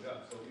dot moving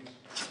up. So even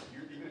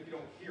if you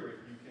don't hear it,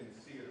 you can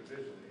see it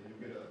visually and you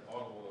get an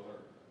audible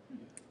alert.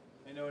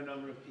 I know a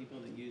number of people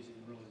that use it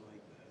and really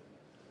like that.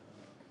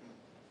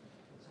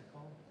 What's that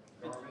called?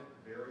 Garmin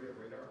Barrier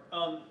Radar.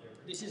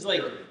 This is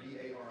like Barrier,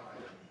 B-A-R-I.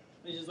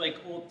 this is like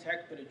old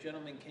tech, but a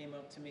gentleman came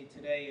up to me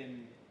today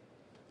and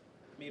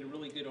made a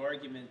really good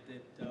argument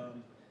that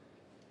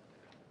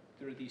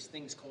there are these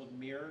things called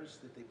mirrors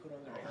that they put on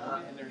their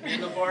helmet and their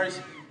handlebars,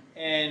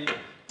 and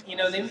you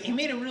know he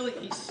made a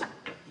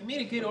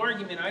good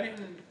argument. I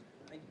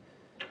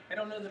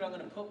don't know that I'm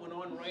going to put one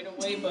on right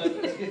away, but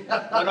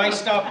when I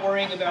stop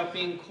worrying about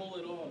being cool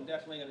at all, I'm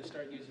definitely going to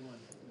start using one.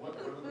 One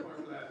other point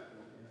for that,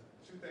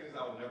 two things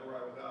I will never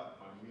ride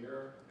without, my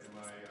mirror and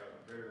my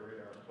Barrier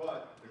Radar.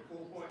 But the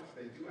cool points,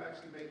 they do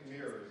actually make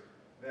mirrors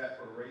that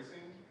for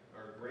racing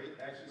are great,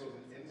 actually goes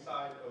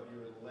inside of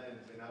your lens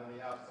and not on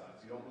the outside,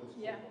 so you don't lose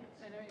cool Yeah, points.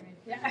 I know what you mean.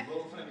 It's Yeah. a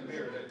little tiny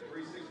mirror, that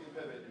 360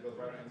 pivot, it goes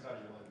right inside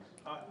your lens.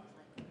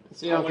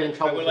 So you don't get in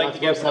trouble. I would like to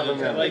get one of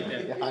those. I like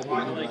that. Yeah, I I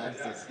need like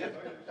glasses.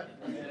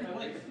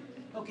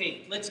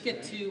 Okay, let's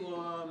get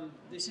to,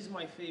 this is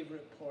my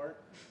favorite part.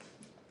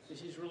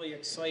 This is really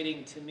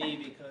exciting to me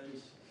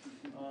because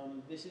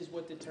this is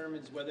what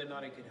determines whether or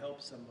not it could help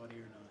somebody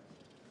or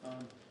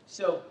not.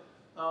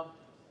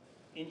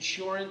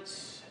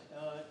 Insurance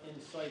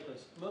and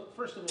cyclists.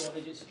 First of all,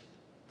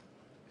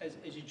 as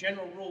a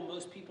general rule,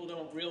 most people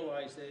don't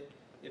realize that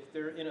if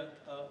they're in a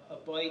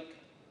bike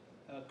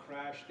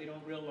crash, they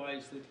don't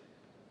realize that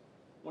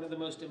one of the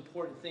most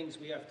important things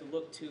we have to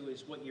look to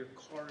is what your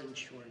car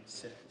insurance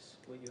says,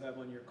 what you have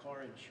on your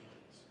car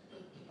insurance.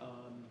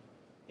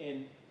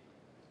 And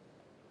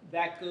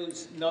that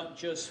goes not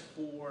just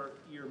for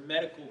your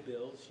medical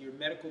bills. Your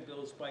medical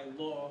bills by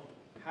law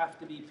have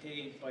to be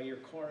paid by your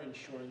car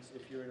insurance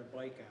if you're in a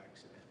bike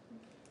accident.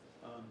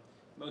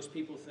 Most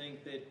people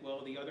think that,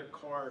 well, the other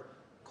car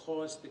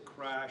caused the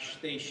crash,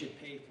 they should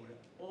pay for it.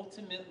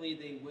 Ultimately,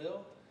 they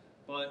will,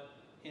 but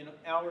in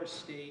our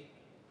state,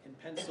 in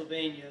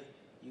Pennsylvania,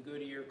 you go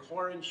to your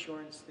car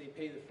insurance, they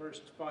pay the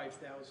first $5,000 of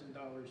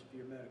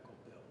your medical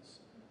bills.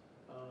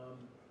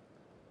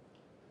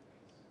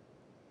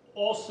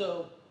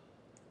 Also,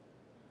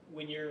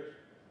 when you're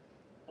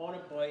on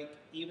a bike,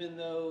 even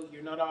though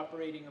you're not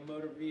operating a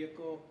motor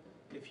vehicle,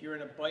 if you're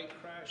in a bike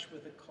crash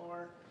with a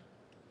car,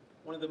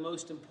 one of the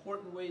most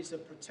important ways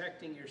of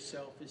protecting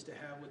yourself is to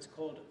have what's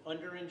called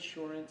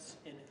underinsurance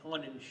and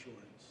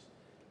uninsurance.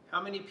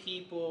 How many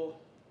people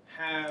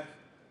have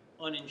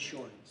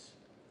uninsurance?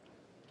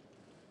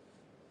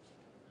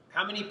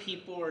 How many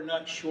people are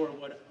not sure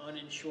what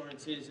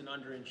uninsurance is and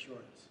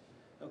underinsurance?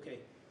 Okay,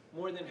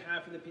 more than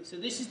half of the people. So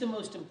this is the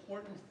most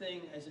important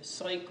thing as a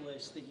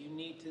cyclist that you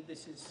need to,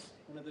 this is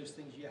one of those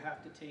things you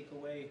have to take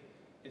away,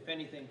 if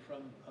anything,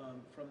 from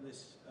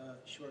this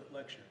short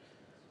lecture.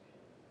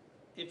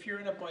 If you're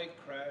in a bike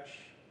crash,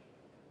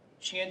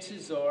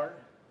 chances are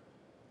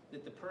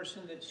that the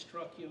person that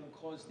struck you and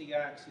caused the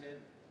accident,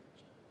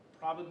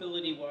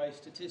 probability-wise,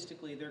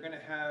 statistically, they're going to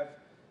have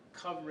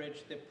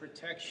coverage that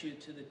protects you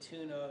to the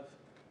tune of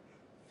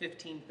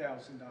 $15,000.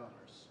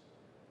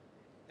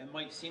 It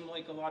might seem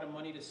like a lot of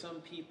money to some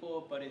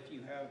people, but if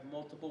you have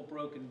multiple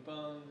broken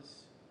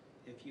bones,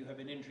 if you have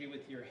an injury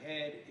with your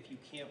head, if you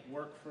can't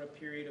work for a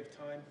period of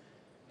time,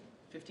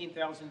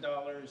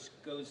 $15,000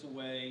 goes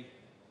away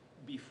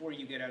before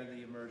you get out of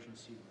the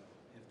emergency room.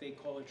 If they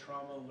call a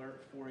trauma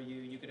alert for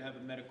you, you could have a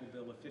medical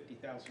bill of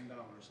 $50,000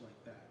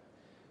 like that.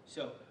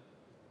 So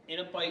in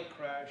a bike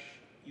crash,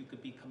 you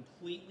could be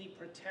completely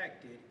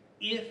protected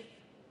if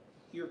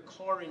your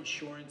car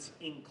insurance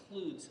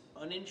includes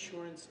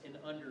uninsurance and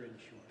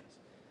underinsurance.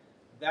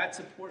 That's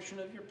a portion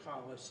of your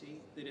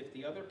policy that if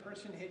the other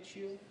person hits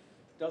you,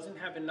 doesn't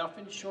have enough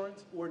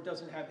insurance, or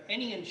doesn't have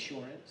any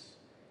insurance,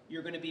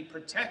 you're going to be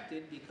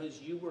protected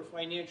because you were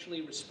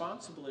financially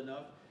responsible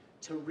enough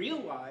to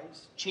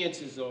realize,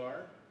 chances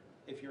are,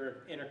 if you're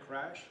in a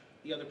crash,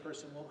 the other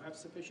person won't have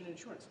sufficient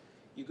insurance.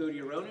 You go to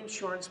your own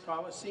insurance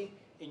policy,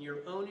 and your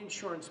own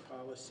insurance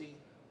policy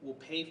will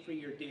pay for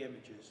your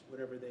damages,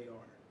 whatever they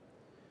are.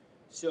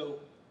 So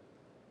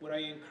what I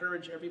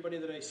encourage everybody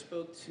that I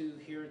spoke to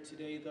here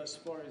today thus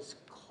far is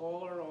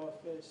call our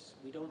office.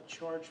 We don't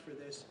charge for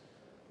this.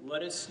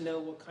 Let us know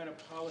what kind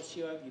of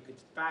policy you have. You could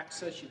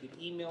fax us, you could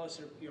email us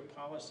your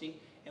policy,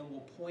 and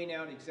we'll point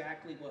out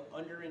exactly what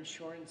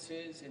underinsurance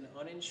is and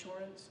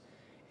uninsurance,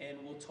 and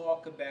we'll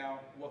talk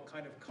about what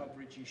kind of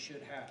coverage you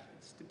should have.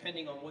 It's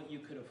depending on what you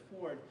could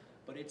afford,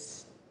 but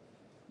it's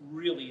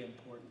really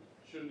important.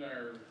 Shouldn't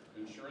our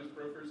insurance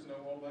brokers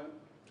know all that,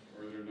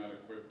 or they're not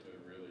equipped to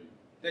really?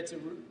 That's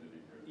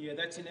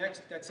an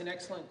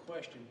excellent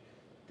question.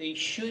 They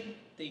should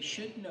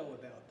know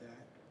about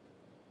that,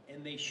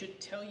 and they should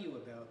tell you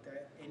about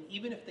that. And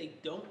even if they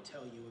don't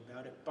tell you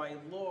about it, by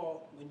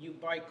law, when you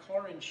buy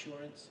car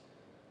insurance,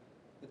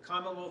 the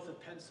Commonwealth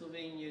of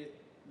Pennsylvania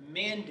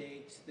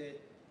mandates that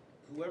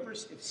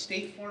if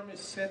State Farm is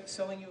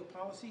selling you a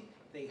policy,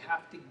 they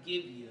have to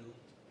give you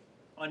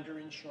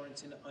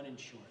underinsurance and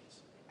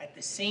uninsurance at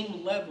the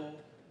same level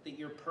that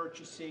you're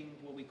purchasing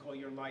what we call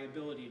your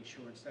liability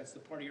insurance. That's the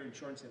part of your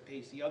insurance that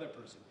pays the other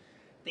person.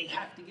 They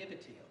have to give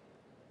it to you.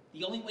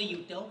 The only way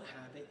you don't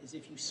have it is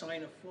if you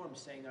sign a form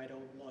saying I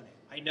don't want it.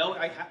 I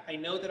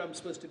know that I'm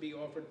supposed to be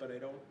offered, but I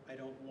don't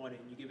want it,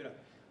 and you give it up.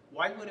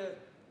 Why would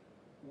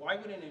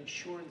an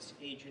insurance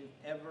agent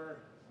ever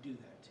do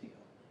that to you?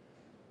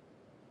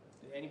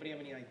 Anybody have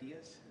any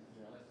ideas?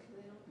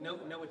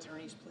 No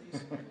attorneys,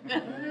 please.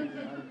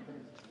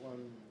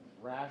 One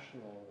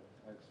rational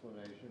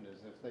explanation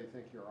is if they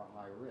think you're a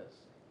high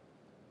risk.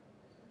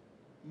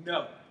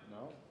 No.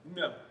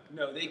 No?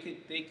 They could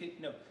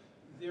no.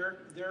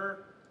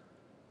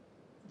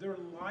 Their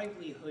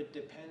livelihood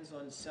depends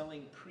on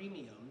selling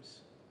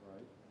premiums.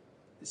 Right.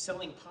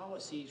 Selling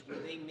policies where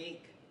they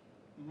make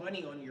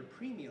money on your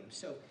premium.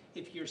 So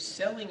if you're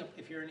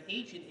an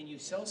agent and you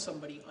sell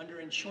somebody under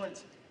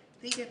insurance,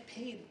 they get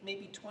paid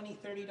maybe $20,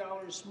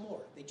 $30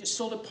 more. They just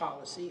sold a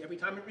policy. Every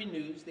time it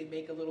renews, they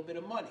make a little bit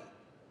of money,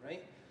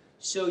 right?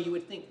 So you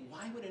would think,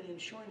 why would an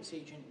insurance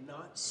agent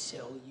not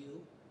sell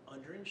you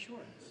under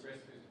insurance?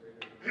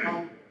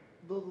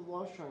 The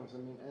loss triumphs,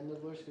 and the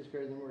risk is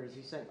greater than where is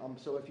he saying?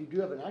 So if you do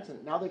have an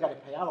accident, now they got to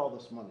pay out all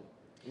this money,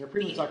 and your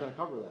premium's not going to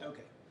cover that.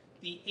 Okay.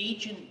 The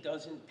agent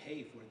doesn't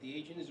pay for it. The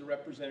agent is a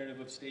representative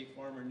of State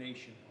Farm or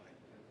Nationwide.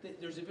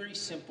 There's a very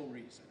simple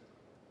reason.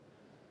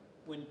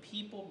 When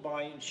people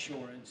buy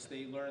insurance,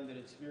 they learn that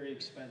it's very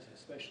expensive,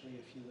 especially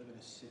if you live in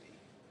a city,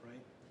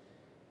 right?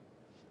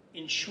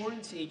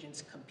 Insurance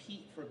agents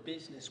compete for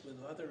business with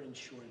other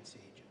insurance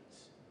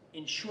agents.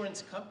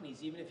 Insurance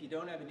companies, even if you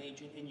don't have an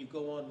agent and you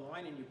go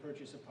online and you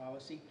purchase a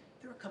policy,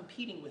 they're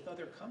competing with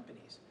other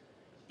companies.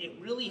 It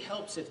really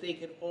helps if they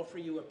could offer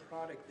you a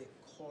product that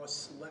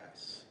costs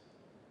less.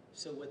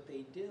 So what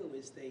they do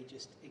is they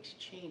just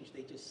exchange,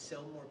 they just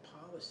sell more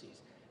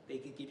policies. They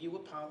could give you a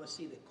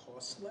policy that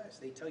costs less.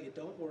 They tell you,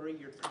 don't worry,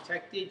 you're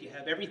protected, you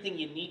have everything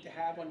you need to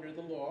have under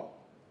the law,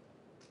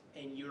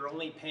 and you're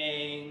only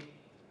paying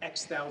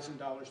X thousand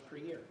dollars per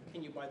year,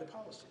 and you buy the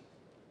policy.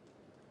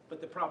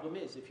 But the problem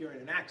is, if you're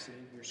in an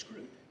accident, you're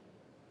screwed.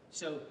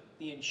 So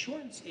the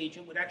insurance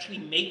agent would actually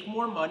make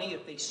more money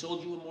if they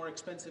sold you a more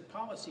expensive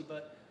policy,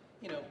 but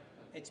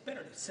it's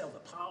better to sell the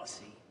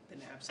policy than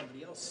to have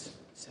somebody else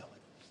sell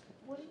it.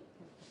 What do you,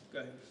 Go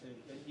ahead,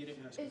 you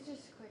didn't ask. it's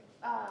just quick.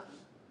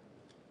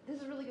 This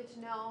is really good to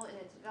know, and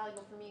it's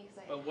valuable for me because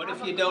I But what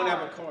have if you don't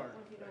have a car? car?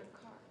 What if you don't have a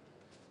car?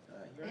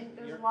 You're- And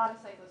there's you're- a lot of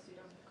cyclists who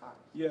don't have cars.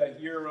 Yeah,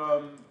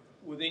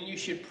 well, then you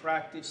should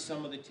practice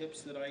some of the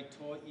tips that I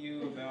taught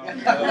you about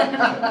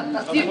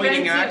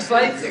avoiding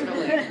accidents.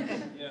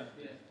 Yeah.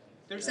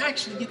 There's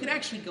actually, you could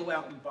actually go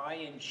out and buy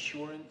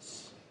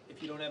insurance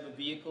if you don't have a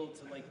vehicle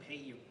to like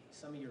pay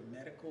some of your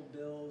medical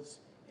bills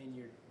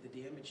and the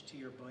damage to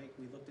your bike.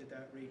 We looked at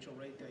that, Rachel,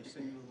 right? I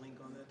sent you a link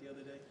on that the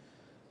other day.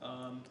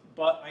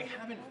 But I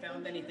haven't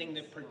found anything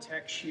that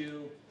protects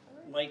you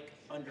like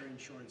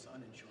underinsurance,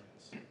 uninsurance.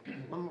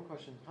 One more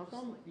question. How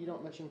come you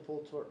don't mention full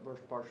tort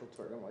versus partial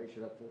tort and why you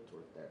should have full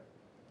tort there?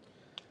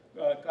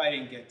 I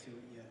didn't get to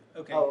it yet.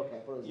 Okay. Oh, okay. I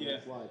thought it was in Yeah.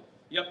 the slide.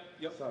 Yep.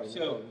 Sorry.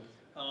 So,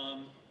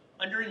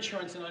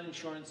 underinsurance and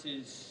uninsurance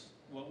is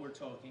what we're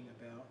talking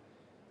about.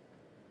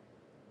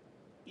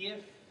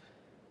 If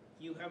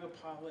you have a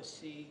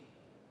policy,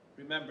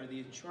 remember the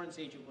insurance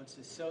agent wants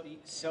to sell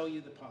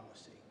you the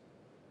policy.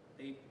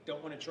 They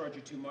don't want to charge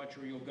you too much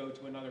or you'll go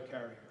to another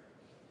carrier.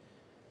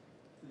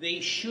 They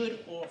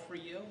should offer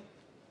you,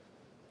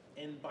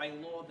 and by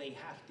law they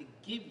have to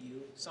give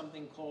you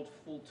something called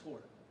full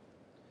tort.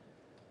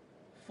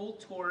 Full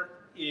tort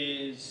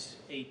is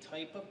a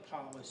type of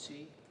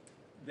policy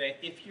that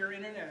if you're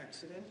in an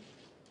accident,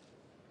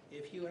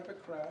 if you have a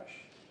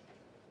crash,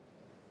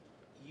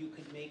 you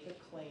could make a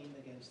claim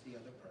against the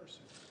other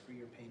person for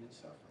your pain and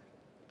suffering.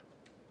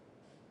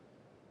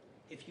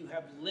 If you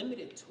have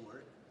limited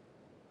tort,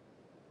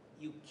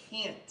 you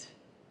can't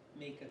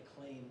make a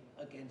claim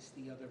against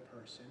the other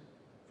person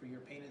for your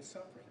pain and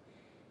suffering.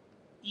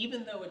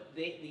 Even though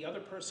the other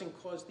person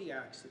caused the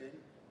accident,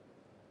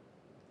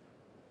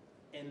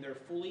 and they're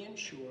fully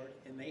insured,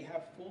 and they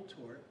have full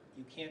tort,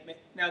 you can't make,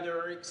 now there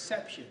are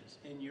exceptions,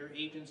 and your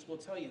agents will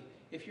tell you,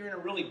 if you're in a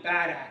really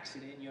bad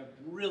accident, you have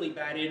really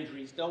bad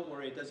injuries, don't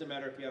worry, it doesn't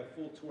matter if you have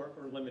full tort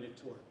or limited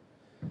tort.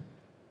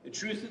 The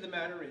truth of the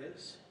matter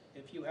is,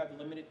 if you have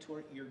limited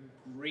tort, you're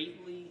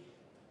greatly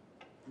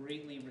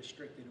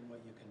restricted in what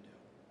you can do.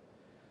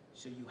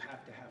 So you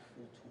have to have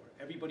full tort.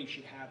 Everybody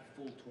should have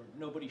full tort.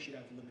 Nobody should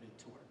have limited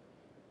tort.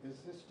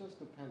 Is this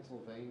just a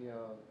Pennsylvania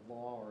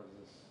law, or is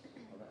this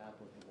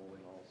applicable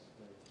in all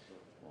states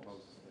or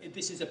most states?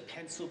 This is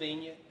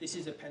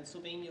a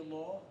Pennsylvania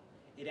law.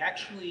 It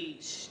actually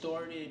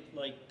started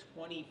like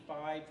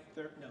 35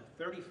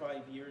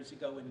 years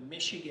ago in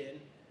Michigan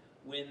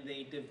when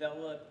they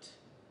developed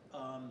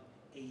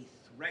a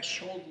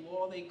threshold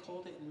law, they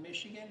called it in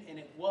Michigan, and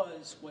it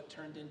was what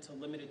turned into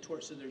limited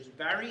tort. So there's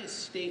various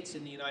states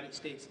in the United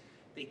States,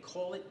 they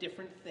call it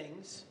different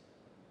things,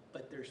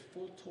 but there's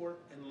full tort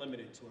and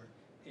limited tort.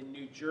 In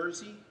New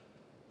Jersey,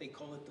 they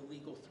call it the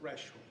legal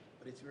threshold,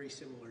 but it's very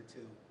similar to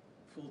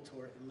full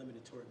tort and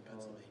limited tort in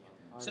Pennsylvania.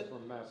 I'm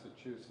from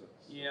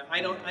Massachusetts. Yeah,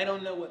 I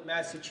don't know what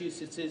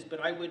Massachusetts is, but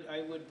I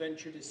would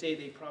venture to say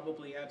they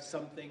probably have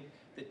something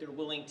that they're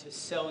willing to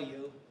sell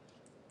you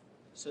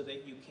so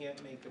that you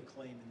can't make a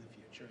claim in the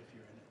future if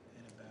you're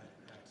in a bad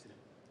accident.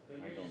 But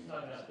you're just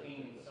talking about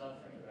pain and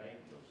suffering, right?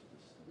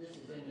 This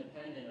is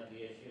independent of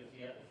the issue.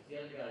 If the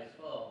other guy's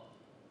fault,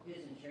 his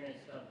insurance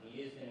company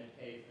is going to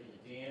pay for the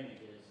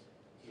damages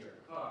to your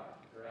car,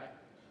 correct?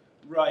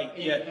 Right,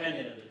 yeah.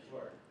 Independent of the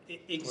tort.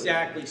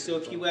 Exactly. So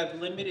if you have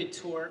limited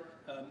tort,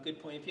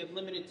 good point. If you have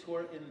limited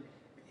tort and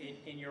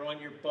you're on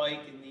your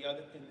bike and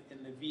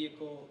the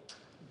vehicle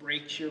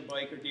breaks your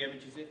bike or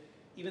damages it,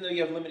 even though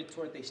you have limited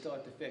tort, they still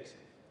have to fix it.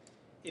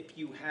 If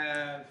you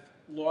have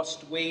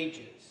lost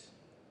wages,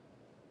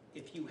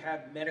 if you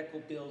have medical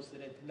bills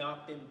that have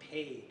not been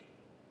paid,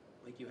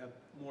 like you have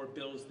more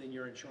bills than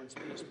your insurance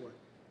pays for,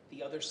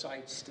 the other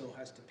side still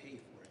has to pay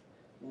for it.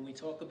 When we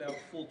talk about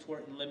full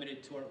tort and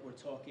limited tort, we're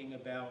talking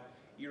about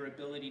your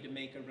ability to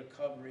make a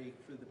recovery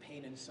for the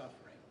pain and suffering.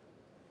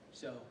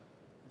 So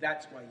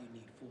that's why you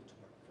need full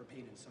tort, for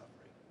pain and suffering.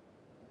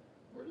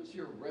 Where does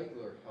your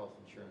regular health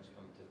insurance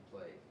come to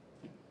play?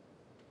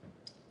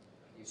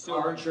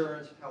 So- Car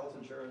insurance, health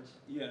insurance?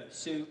 Yeah,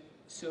 so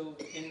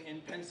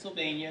in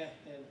Pennsylvania,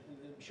 and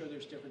I'm sure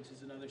there's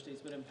differences in other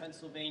states, but in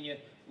Pennsylvania,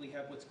 we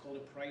have what's called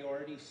a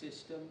priority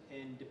system,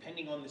 and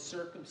depending on the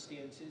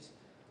circumstances,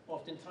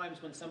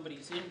 oftentimes when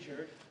somebody's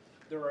injured,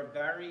 there are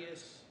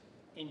various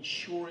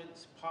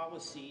insurance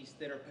policies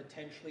that are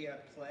potentially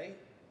at play,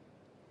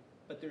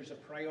 but there's a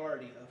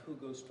priority of who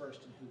goes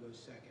first and who goes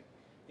second.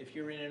 If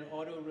you're in an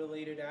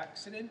auto-related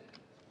accident,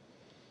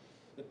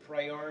 the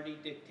priority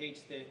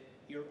dictates that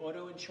your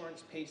auto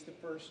insurance pays the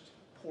first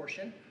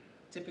portion,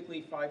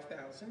 typically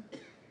 $5,000.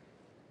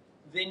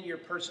 Then your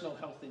personal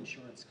health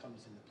insurance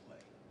comes into play.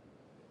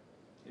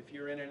 If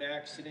you're in an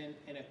accident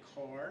in a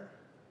car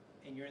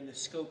and you're in the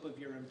scope of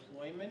your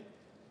employment,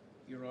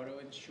 your auto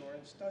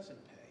insurance doesn't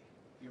pay.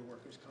 Your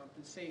workers'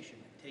 compensation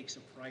takes a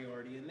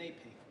priority and they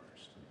pay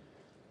first.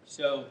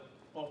 So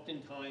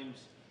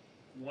oftentimes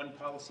one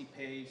policy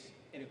pays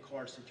in a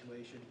car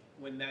situation.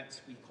 When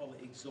we call it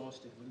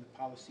exhausted, when the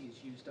policy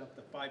is used up,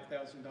 the $5,000,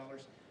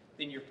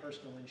 then your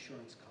personal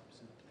insurance comes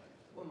into play.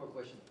 One more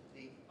question.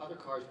 The other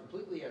car is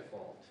completely at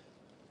fault,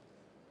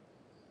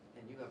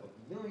 and you have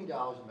 $1 million in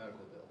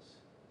medical bills.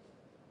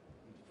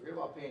 You forget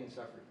about pain and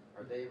suffering.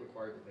 Are they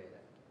required to pay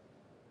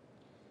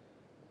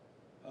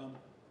that?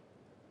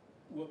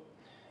 Well,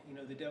 you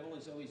know, the devil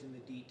is always in the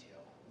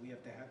detail. We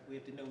have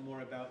to know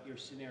more about your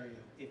scenario.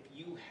 If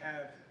you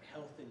have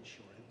health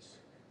insurance,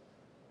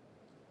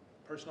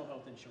 personal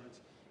health insurance,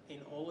 and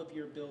all of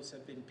your bills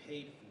have been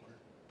paid for,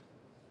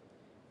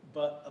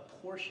 but a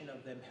portion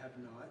of them have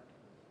not,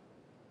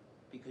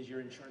 because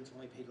your insurance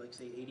only paid, like,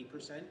 say,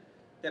 80%,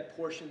 that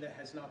portion that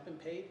has not been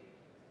paid,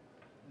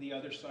 the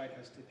other side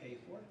has to pay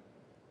for.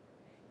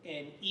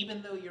 And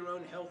even though your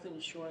own health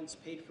insurance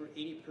paid for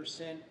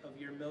 80% of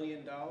your $1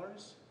 million,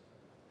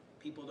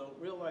 people don't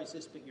realize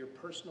this, but your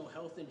personal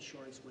health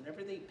insurance,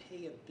 whenever they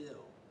pay a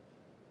bill,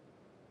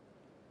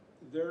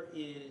 there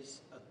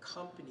is a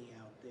company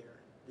out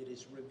there that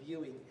is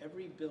reviewing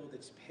every bill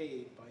that's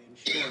paid by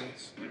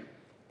insurance,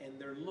 and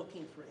they're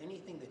looking for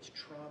anything that's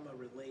trauma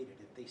related.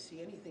 If they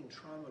see anything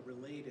trauma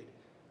related,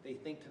 they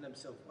think to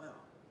themselves, wow,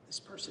 this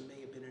person may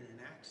have been in an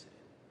accident.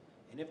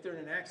 And if they're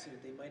in an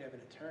accident, they might have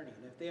an attorney.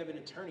 And if they have an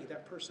attorney,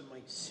 that person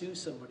might sue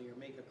somebody or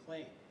make a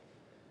claim.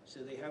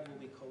 So they have what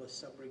we call a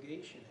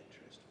subrogation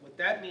interest. What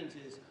that means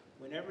is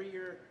whenever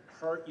you're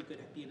hurt, you could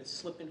be in a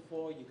slip and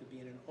fall, you could be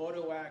in an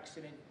auto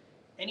accident.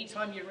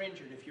 Anytime you're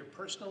injured, if your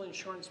personal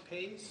insurance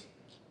pays,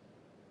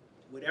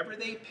 whatever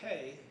they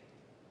pay,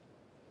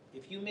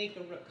 if you make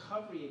a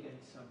recovery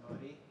against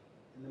somebody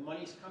and the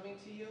money's coming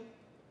to you,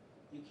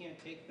 you can't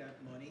take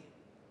that money.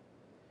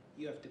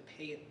 You have to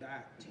pay it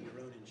back to your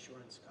own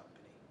insurance company.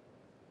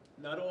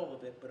 Not all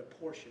of it, but a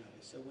portion of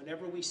it. So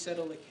whenever we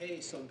settle a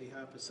case on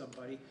behalf of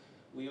somebody,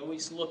 we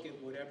always look at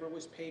whatever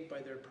was paid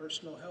by their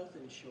personal health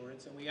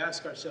insurance, and we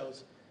ask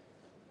ourselves,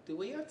 do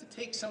we have to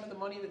take some of the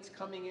money that's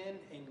coming in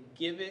and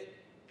give it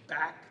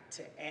back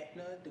to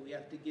Aetna? Do we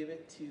have to give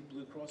it to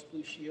Blue Cross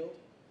Blue Shield?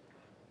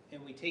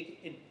 And we take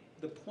it, and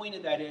the point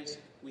of that is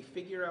we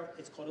figure out,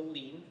 it's called a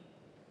lien.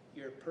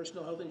 Your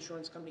personal health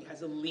insurance company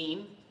has a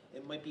lien.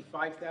 It might be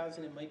 $5,000,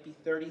 it might be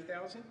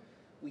 $30,000.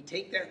 We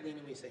take that lien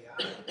and we say,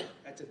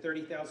 that's a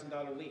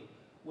 $30,000 lien.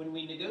 When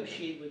we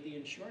negotiate with the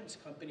insurance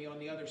company on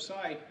the other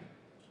side,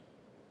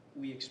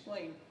 we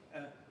explain,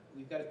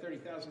 we've got a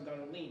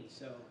 $30,000 lien,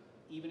 so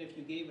even if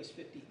you gave us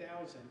 $50,000,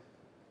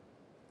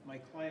 my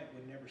client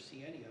would never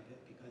see any of it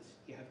because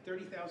you have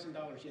 $30,000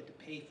 you have to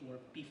pay for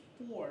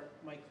before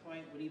my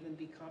client would even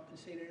be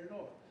compensated at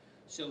all.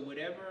 So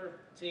whatever,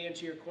 to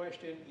answer your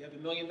question, you have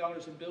 $1 million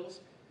in bills,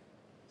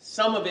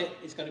 some of it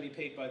is going to be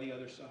paid by the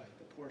other side,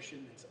 the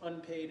portion that's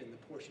unpaid and the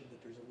portion that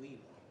there's a lien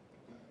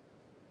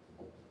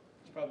on.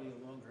 It's probably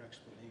a longer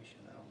explanation.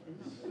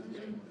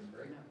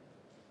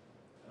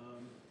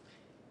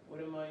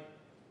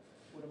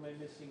 What am I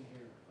missing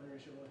here?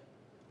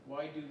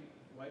 Why do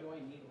I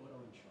need auto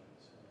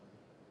insurance?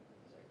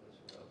 Cyclists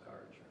without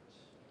car insurance.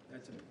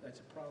 That's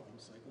a problem.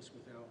 Cyclists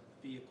without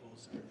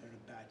vehicles are in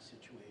a bad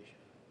situation.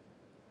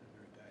 A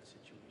very bad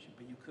situation.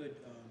 But you could,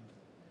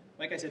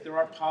 like I said, there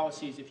are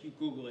policies. If you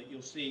Google it,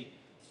 you'll see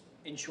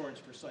insurance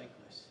for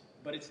cyclists.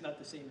 But it's not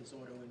the same as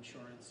auto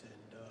insurance,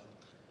 and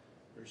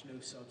there's no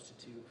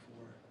substitute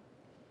for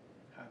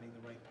having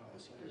the right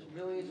policy. There's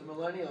millions of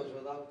millennials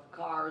without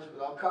cars,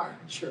 without car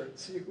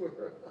insurance.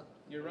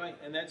 You're right,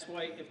 and that's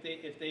why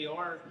if they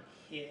are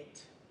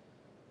hit,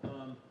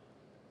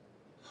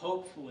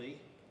 hopefully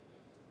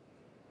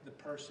the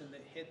person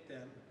that hit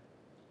them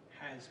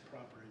has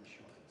proper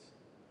insurance.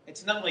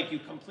 It's not like you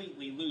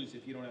completely lose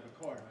if you don't have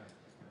a car.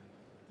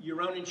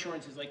 Your own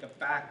insurance is like a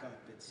backup.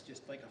 It's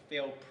just like a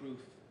fail-proof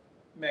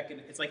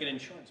mechanism. It's like an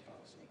insurance policy.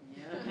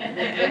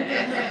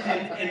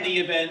 Yeah. In the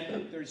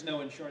event there's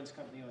no insurance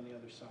company on the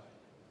other side.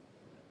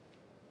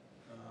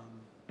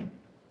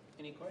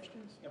 Any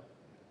questions? Yeah.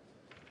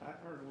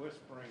 I've heard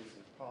whisperings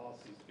of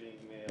policies being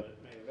made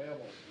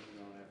available to people who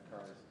don't have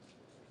cars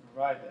to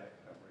provide that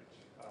coverage.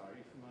 Are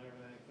you familiar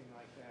with anything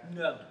like that?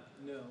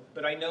 No.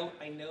 But I know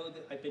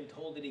that I've been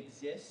told it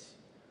exists.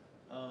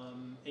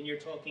 And you're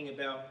talking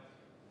about,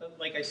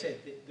 like I said,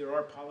 there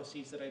are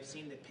policies that I've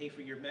seen that pay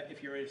for your,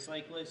 if you're a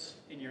cyclist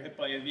and you're hit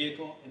by a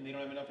vehicle and they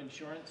don't have enough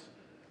insurance,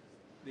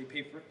 they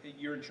pay for,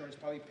 your insurance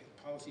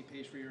policy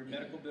pays for your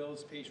medical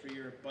bills, pays for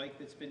your bike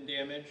that's been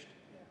damaged,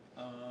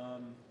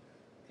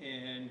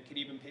 and could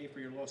even pay for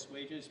your lost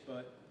wages,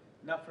 but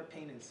not for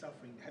pain and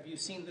suffering. Have you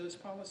seen those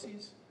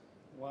policies?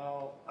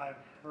 Well,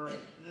 I've heard,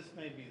 this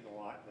may be the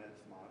Loch Ness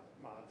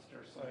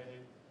monster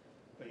sighting,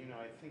 but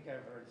I think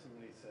I've heard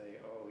somebody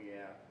say, oh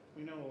yeah,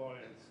 we know a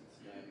lawyer in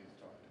Cincinnati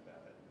who's talked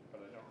about it,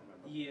 but I don't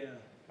remember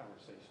the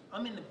conversation.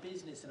 I'm in the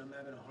business and I'm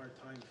having a hard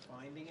time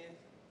finding it.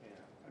 Yeah,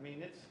 I mean,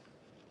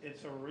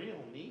 it's a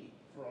real need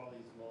for all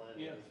these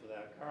millennials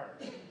without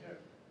cars.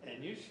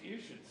 And you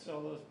should sell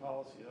those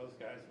policies, those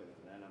guys with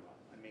an enema.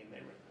 I mean,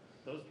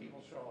 those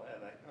people should all have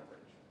that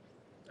coverage.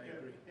 I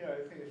agree. Yeah,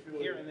 I think it's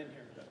really Here and then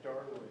here.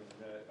 startling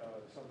that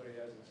somebody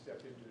hasn't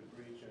stepped into the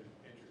breach and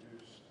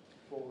introduced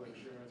full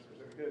insurance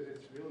for something, because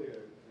it's really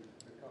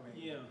becoming.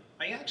 Yeah,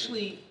 I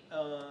actually,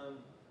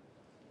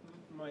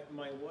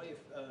 my wife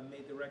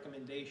made the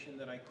recommendation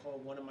that I call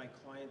one of my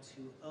clients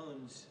who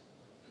owns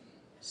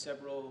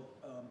several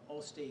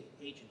Allstate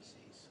agencies.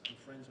 I'm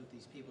friends with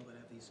these people that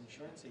have these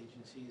insurance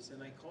agencies,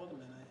 and I called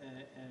him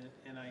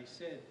and I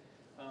said,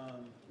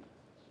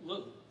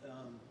 Lou,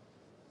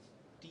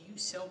 do you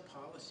sell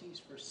policies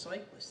for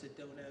cyclists that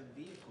don't have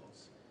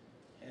vehicles?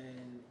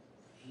 And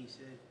he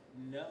said,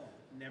 no,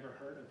 never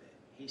heard of it.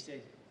 He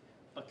said,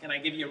 but can I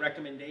give you a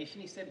recommendation?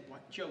 He said,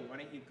 what, Joe, why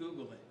don't you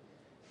Google it?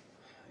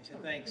 I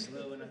said, thanks,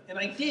 Lou. And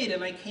I did,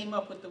 and I came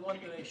up with the one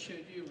that I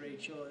showed you,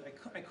 Rachel.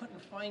 I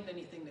couldn't find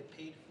anything that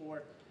paid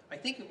for. I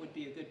think it would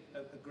be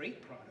a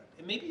great product.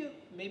 And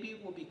maybe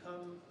it will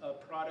become a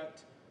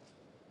product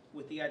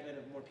with the advent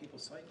of more people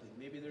cycling.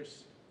 Maybe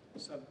there's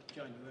some,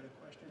 John, you had a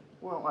question?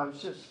 Well, I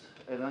was just,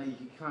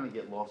 you kind of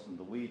get lost in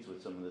the weeds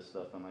with some of this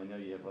stuff, and I know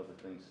you have other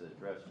things to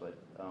address, but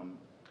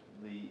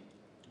the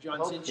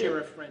John, since you're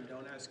a friend,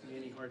 don't ask me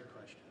any hard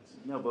questions.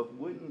 No, but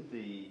wouldn't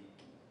the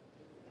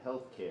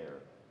healthcare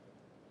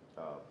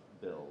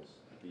bills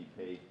be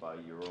paid by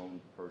your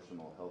own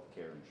personal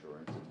healthcare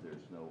insurance if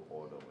there's no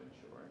auto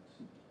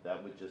insurance?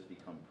 That would just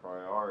become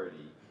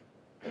priority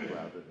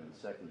rather than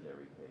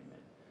secondary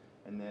payment.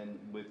 And then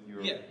with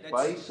your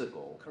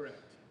bicycle,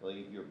 correct. Like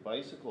if your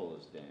bicycle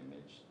is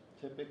damaged,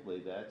 typically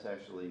that's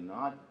actually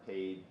not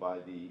paid by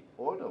the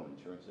auto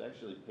insurance. It's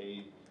actually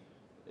paid,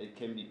 it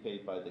can be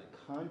paid by the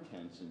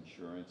contents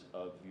insurance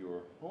of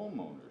your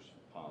homeowner's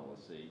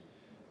policy.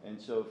 And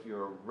so if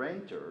you're a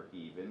renter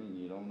even, and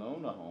you don't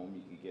own a home,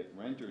 you could get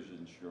renter's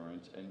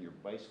insurance and your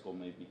bicycle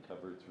may be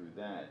covered through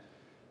that.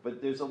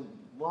 But there's a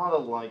lot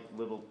of like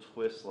little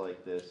twists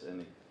like this,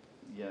 and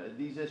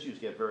these issues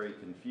get very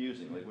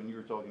confusing. Like when you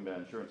were talking about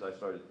insurance, I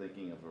started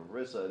thinking of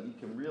ERISA, and you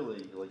can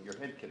really, like your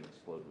head can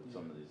explode with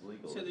some of these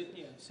legal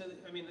issues.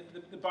 I mean,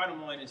 the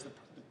bottom line is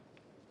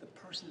the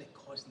person that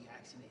caused the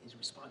accident is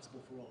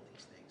responsible for all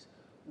these things.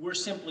 We're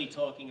simply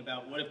talking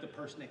about what if the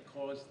person that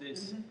caused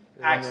this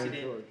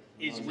accident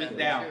is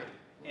without.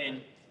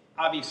 And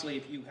obviously,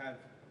 if you have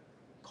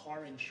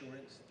car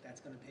insurance,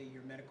 that's going to pay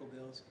your medical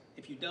bills.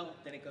 If you don't,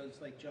 then it goes,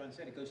 like John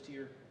said, it goes to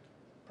your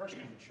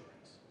personal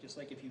insurance. Just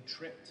like if you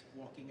tripped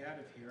walking out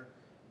of here,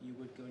 you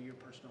would go to your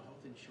personal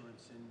health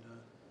insurance. And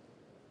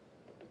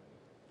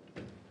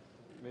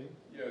Me?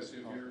 Yes,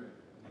 if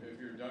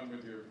you're done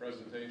with your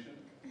presentation,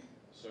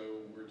 so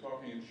we're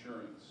talking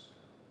insurance.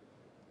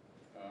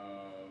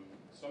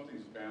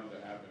 Something's bound to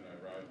happen. I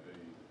ride the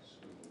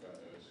Schuylkill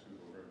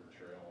River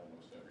Trail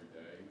almost every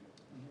day.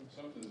 It's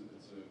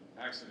an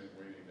accident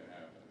waiting to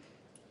happen.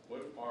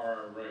 What are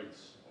our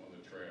rights on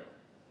the trail,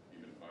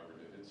 even if I were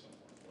to hit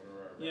someone? What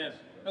are our rights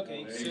on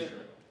a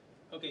trail?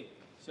 Okay,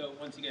 so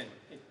once again,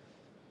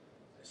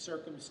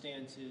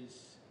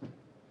 circumstances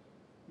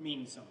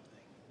mean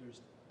something. There's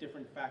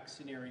different fact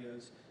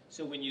scenarios.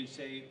 So when you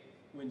say,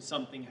 when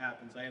something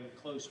happens, I have a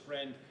close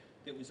friend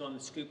that was on the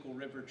Schuylkill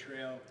River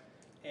Trail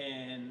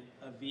and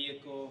a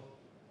vehicle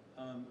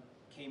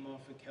came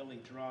off of Kelly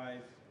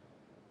Drive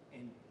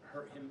and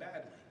hurt him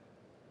badly.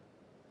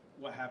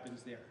 What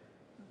happens there?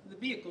 The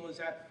vehicle is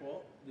at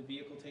fault. The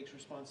vehicle takes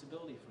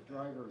responsibility for that.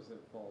 Driver is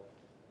at fault,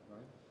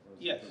 right?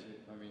 Yes.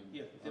 I mean,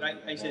 yeah.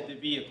 I said the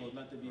vehicle,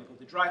 not the vehicle.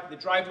 The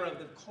driver of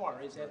the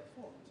car is at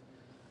fault.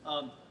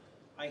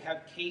 I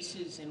have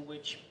cases in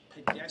which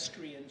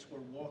pedestrians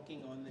were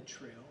walking on the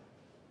trail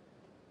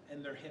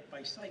and they're hit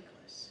by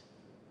cyclists.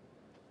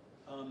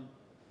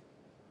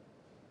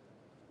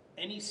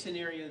 Any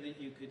scenario that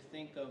you could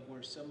think of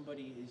where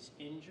somebody is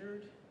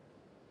injured,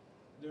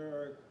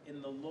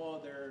 in the law,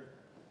 there are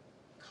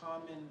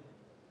common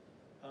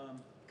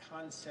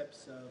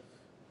concepts of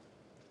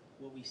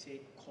what we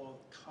call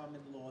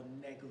common law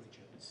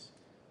negligence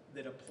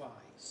that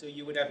apply. So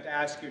you would have to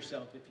ask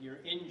yourself, if you're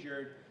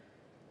injured,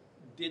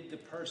 did the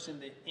person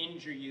that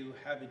injured you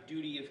have a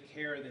duty of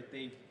care that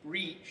they've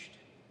breached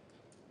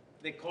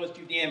that caused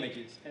you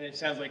damages? And it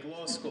sounds like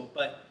law school,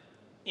 but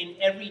in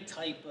every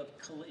type of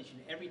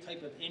collision, every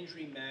type of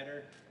injury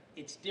matter,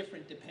 it's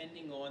different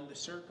depending on the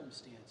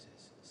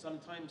circumstances.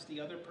 Sometimes the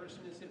other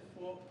person is at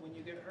fault when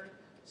you get hurt.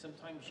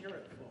 Sometimes you're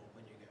at fault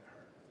when you get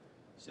hurt.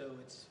 So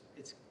it's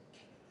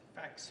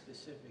fact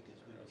specific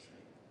is what I'm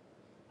saying.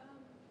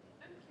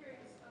 I'm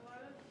curious, a lot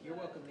of You're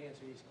welcome to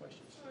answer these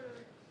questions. sort of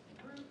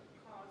root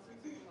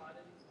causes of a lot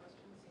of these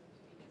questions seem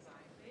to be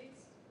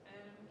design-based, and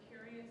I'm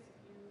curious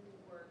if you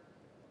work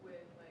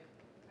with, like,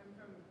 I'm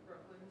from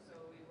Brooklyn, so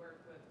we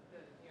work with the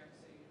New York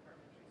City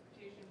Department of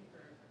Transportation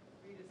for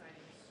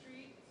redesigning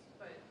streets,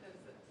 but does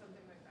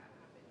something like that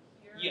happen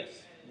here?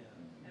 Yes.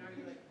 And are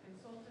you like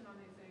consultant on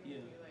these things?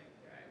 Yeah. And you like,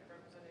 I've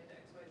represented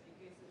XYZ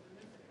cases in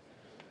this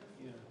intersection.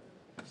 Yeah.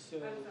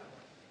 How does that work?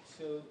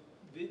 So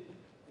is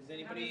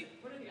anybody?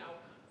 What are the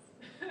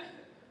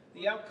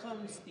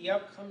outcomes? The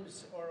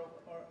outcomes are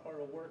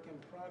a work in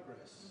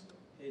progress.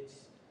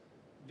 It's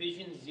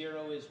Vision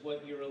Zero is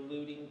what you're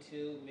alluding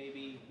to,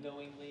 maybe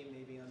knowingly,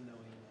 maybe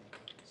unknowingly.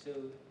 So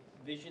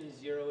Vision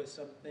Zero is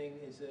a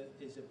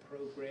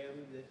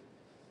program that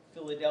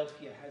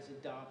Philadelphia has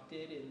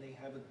adopted, and they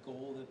have a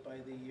goal that by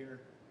the year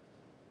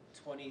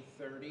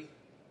 2030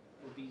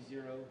 will be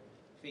zero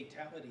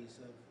fatalities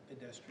of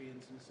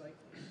pedestrians and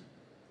cyclists.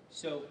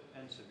 So,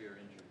 And severe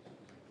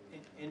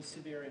injuries. and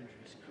severe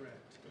injuries,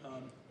 correct.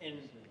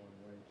 And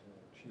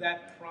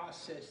that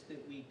process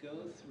that we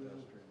go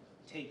through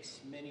takes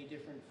many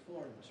different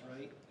forms,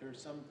 right? There are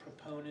some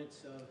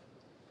proponents of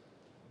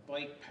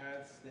bike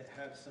paths that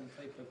have some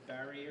type of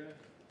barrier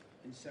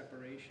and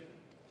separation.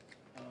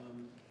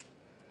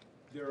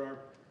 There are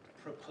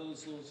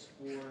proposals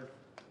for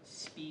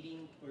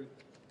speeding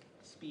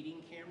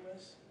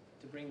cameras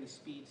to bring the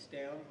speeds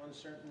down on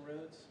certain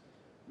roads.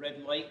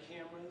 Red light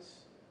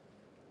cameras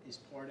is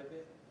part of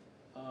it.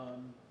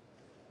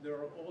 There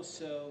are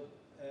also,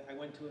 I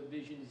went to a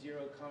Vision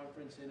Zero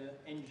conference, and an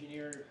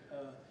engineer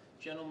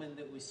gentleman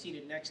that was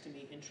seated next to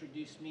me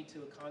introduced me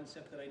to a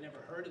concept that I never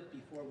heard of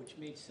before, which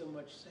made so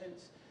much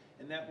sense.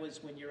 And that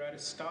was when you're at a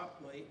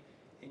stoplight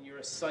and you're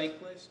a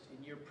cyclist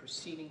and you're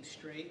proceeding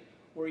straight,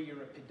 or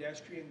you're a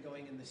pedestrian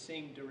going in the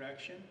same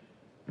direction.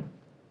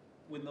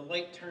 When the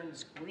light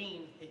turns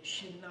green, it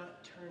should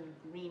not turn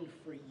green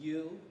for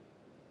you,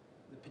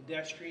 the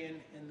pedestrian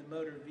and the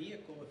motor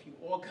vehicle. If you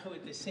all go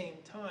at the same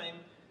time,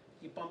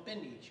 you bump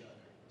into each other,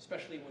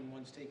 especially when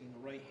one's taking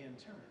a right-hand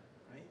turn,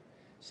 right?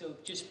 So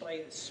just by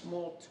a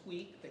small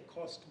tweak that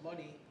costs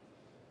money,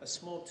 a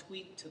small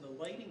tweak to the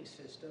lighting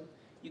system,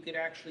 you could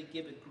actually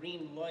give a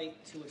green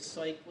light to a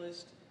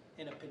cyclist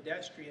and a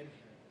pedestrian,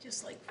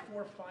 just like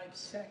 4 or 5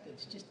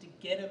 seconds, just to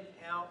get them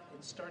out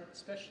and start,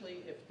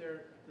 especially if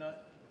they're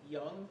not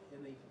young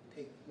and they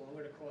take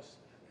longer to cross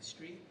the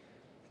street.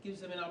 It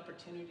gives them an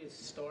opportunity to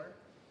start,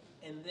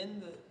 and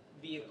then the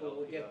vehicle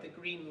will get the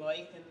green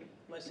light and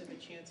less of a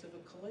chance of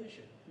a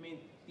collision. I mean,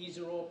 these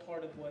are all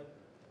part of what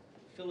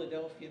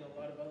Philadelphia and a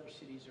lot of other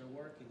cities are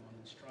working on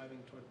and striving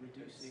toward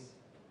reducing.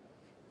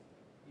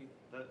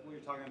 That, what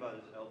you're talking about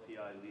is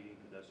LPI, leading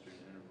pedestrian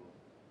interval.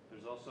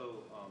 There's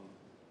also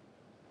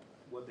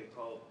what they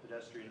call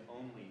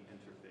pedestrian-only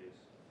interface,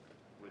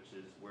 which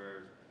is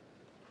where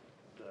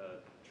the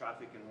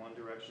traffic in one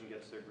direction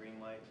gets their green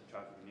light, the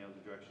traffic in the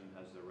other direction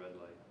has their red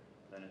light.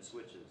 Then it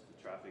switches. The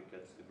traffic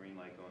gets the green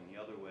light going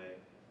the other way,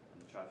 and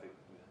the traffic,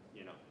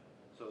 you know.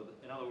 So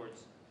in other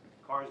words,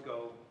 cars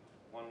go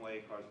one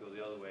way, cars go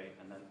the other way,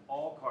 and then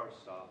all cars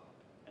stop,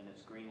 and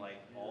it's green light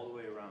all the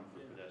way around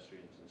for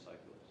pedestrians and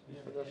cyclists.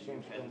 Yeah.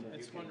 And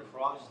you can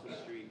cross the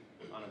street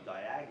on a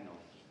diagonal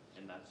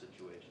in that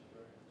situation.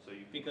 So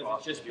you can Because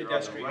cross, it's just if you're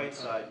on the pedestrian. right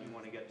side, you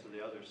want to get to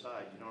the other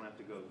side, you don't have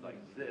to go like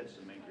this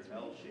and make your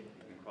L shape.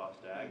 You can cross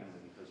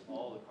diagonally because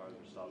all the cars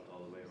are stopped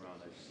all the way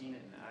around. I've seen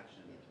it in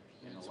action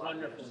in a It's lot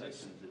of wonderful.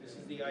 This intersections.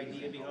 is the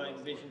idea behind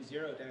Vision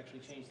Zero, to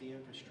actually change the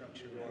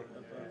infrastructure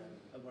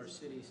of our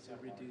cities to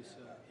reduce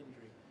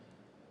injury.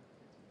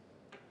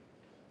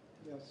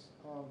 Yes,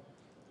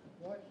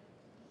 what?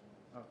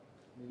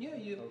 Me? Yeah,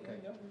 you. Okay.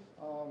 Yeah,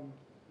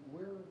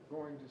 We're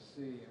going to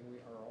see, and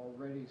we are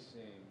already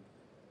seeing,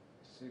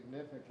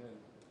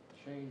 significant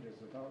changes,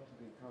 about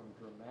to become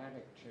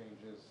dramatic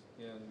changes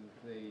in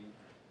the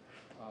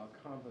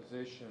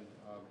composition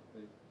of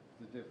the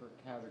different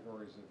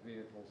categories of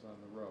vehicles on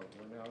the road.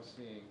 We're now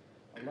seeing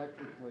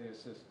electrically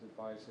assisted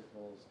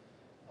bicycles,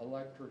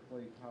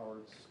 electrically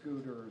powered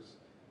scooters,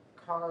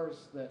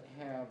 cars that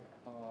have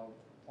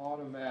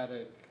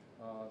automatic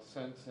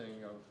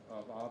sensing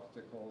of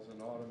obstacles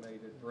and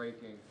automated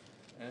braking,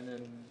 and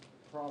in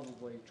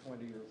probably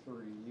 20 or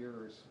 30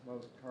 years,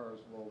 most cars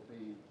will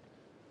be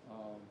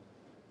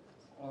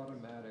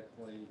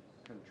automatically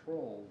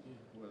controlled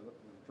with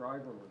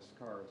driverless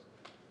cars.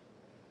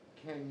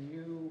 Can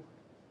you,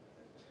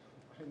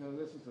 I know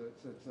this is a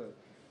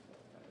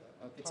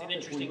It's an topic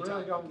interesting we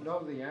really topic. don't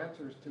know the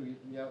answers to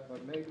yet,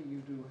 but maybe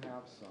you do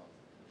have some.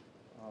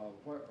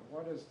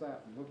 What does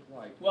that look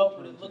like? Well,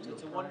 in but terms of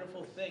it's a your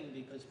wonderful thing,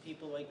 because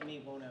people like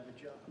me won't have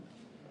a job.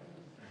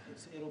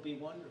 It'll be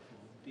wonderful,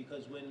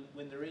 because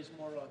when there is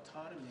more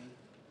autonomy,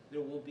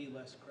 there will be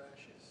less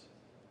crashes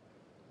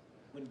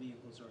when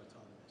vehicles are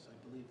autonomous.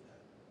 I believe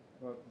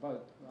that.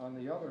 But on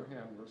the other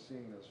hand, we're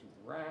seeing this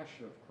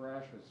rash of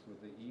crashes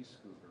with the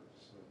e-scooters.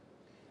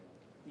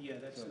 Yeah,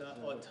 that's So not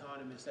it's,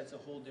 autonomous. That's a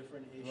whole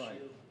different issue.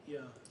 Right. Yeah,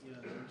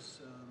 there's,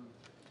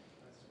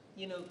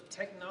 you know,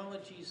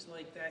 technologies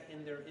like that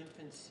in their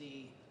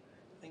infancy,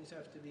 things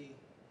have to be,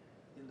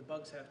 and the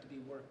bugs have to be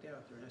worked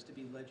out. There has to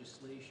be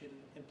legislation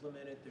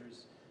implemented.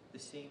 There's the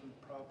same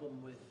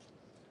problem with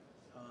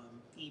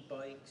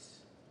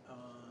e-bikes,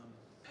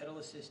 pedal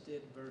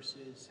assisted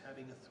versus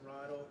having a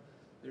throttle.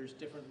 There's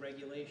different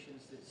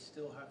regulations that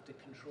still have to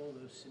control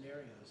those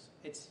scenarios.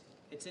 It's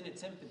in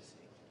its infancy.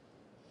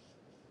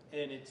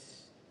 And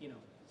it's, you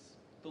know,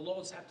 the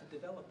laws have to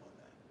develop on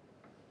that.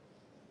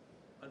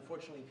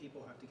 Unfortunately,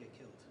 people have to get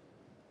killed.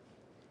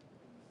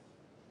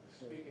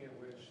 Speaking of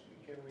which,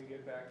 can we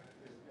get back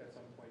at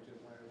some point to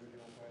my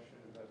original question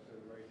about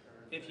the right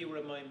turn? If you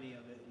remind me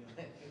of it,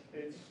 yeah.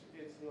 It's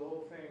the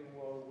whole thing,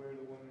 well, where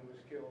the woman was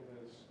killed,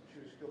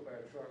 she was killed by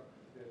a truck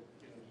that,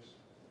 you know, just,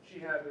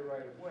 she had the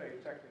right of way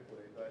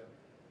technically, but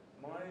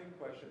my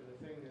question, the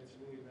thing that's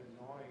really been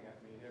gnawing at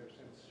me ever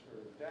since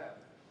her death,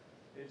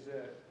 is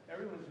that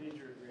everyone's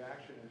knee-jerk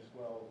reaction is,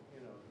 well,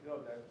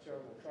 that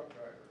terrible truck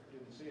driver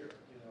didn't see her,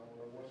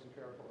 or wasn't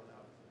careful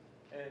enough.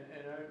 And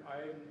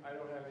I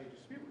don't have any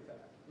dispute with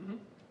that.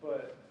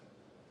 But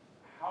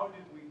how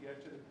did we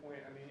get to the point,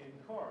 in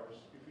cars,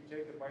 if you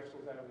take the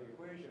bicycles out of the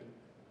equation,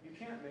 you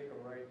can't make a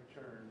right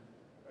turn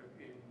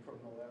from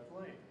the left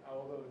lane.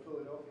 Although the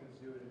Philadelphians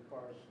do it in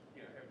cars,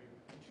 every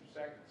 2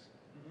 seconds,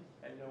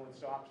 and no one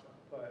stops them.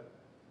 But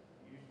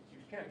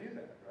you can't do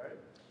that, right?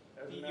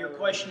 Your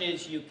question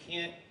is, you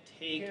can't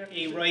take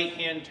a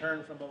right-hand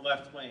turn from a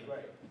left lane.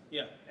 Right.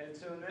 Yeah. And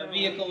so now A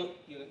vehicle,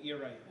 you're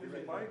right. with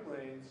the bike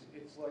lanes,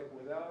 it's like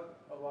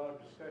without a lot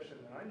of discussion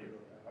that I knew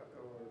about,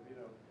 or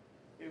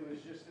it was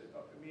just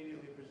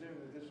immediately presumed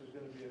that this was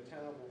going to be a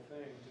tenable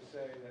thing to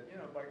say that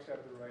bikes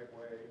have the right of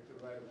way,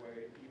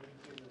 even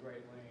in the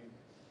right lane,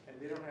 and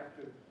they don't have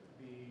to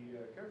be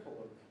careful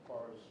of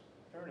cars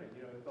turning.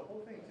 The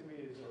whole thing to me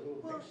is a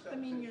little mixed up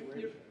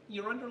situation.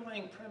 Your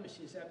underlying premise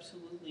is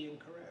absolutely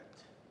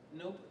incorrect.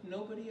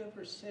 Nobody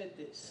ever said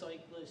that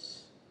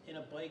cyclists in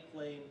a bike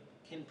lane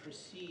can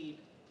proceed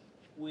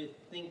with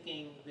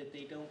thinking that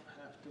they don't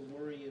have to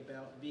worry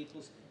about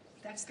vehicles.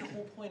 That's the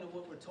whole point of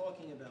what we're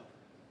talking about.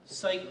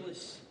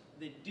 Cyclists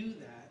that do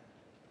that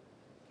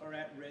are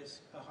at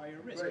risk, a higher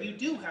risk. Right. You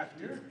do have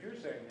to. You're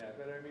saying that,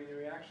 but the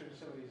reaction to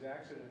some of these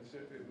accidents,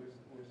 it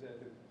was that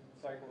the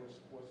cyclist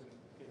wasn't,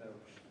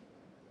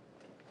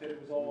 that it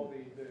was all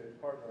the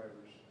car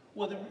drivers.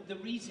 Well, the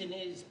reason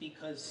is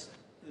because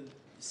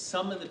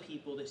some of the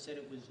people that said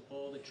it was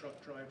all the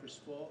truck driver's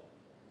fault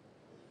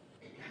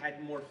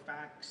had more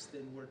facts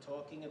than we're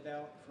talking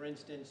about. For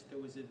instance, there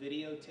was a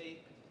videotape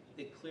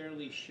that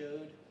clearly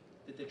showed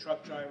that the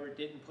truck driver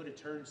didn't put a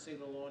turn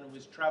signal on and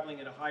was traveling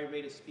at a high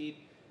rate of speed.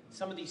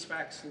 Some of these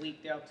facts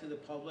leaked out to the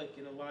public,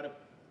 and a lot of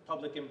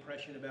public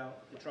impression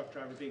about the truck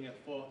driver being at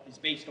fault is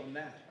based on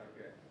that.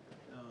 Okay.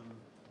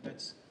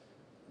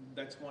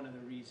 That's one of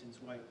the reasons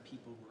why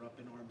people were up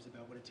in arms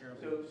about what a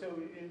terrible... So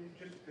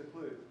just to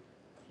conclude,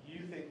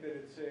 you think that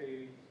it's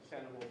a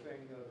tenable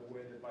thing, the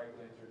way that bike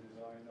lanes are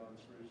designed on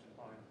Spruce and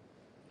Pine?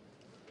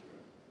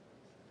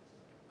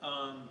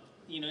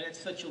 That's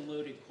such a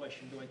loaded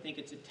question. Do I think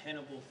it's a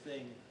tenable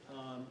thing?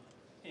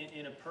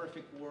 In a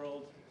perfect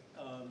world,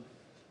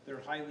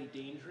 they're highly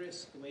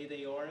dangerous. The way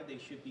they are, they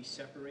should be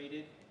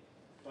separated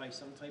by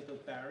some type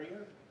of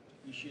barrier.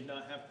 You should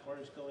not have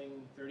cars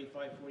going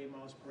 35, 40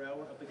 miles per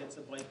hour up against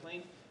a bike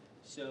lane.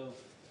 So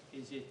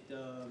is it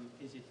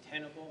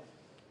tenable?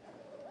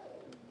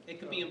 It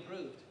could be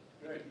improved.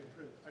 Right.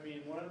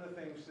 One of the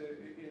things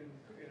that,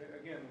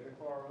 again, with a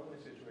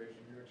car-only situation,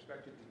 you're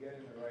expected to get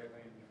in the right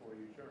lane before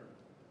you turn.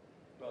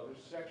 Well,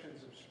 there's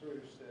sections of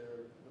Spruce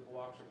that the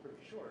blocks are pretty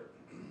short,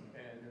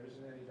 and there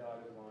isn't any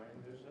dotted line.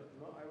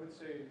 I would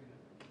say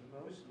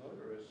most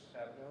motorists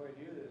have no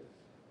idea that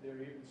they're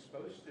even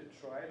supposed to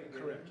try to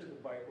get into the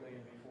bike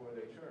lane before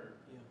they turn.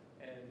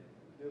 Yeah. And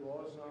the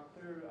law is not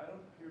clear. I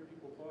don't hear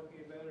people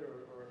talking about it or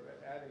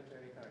adding to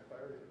any kind of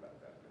clarity about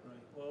that. Right.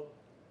 Well,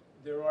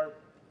 there are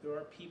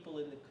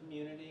people in the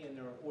community and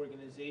there are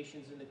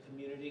organizations in the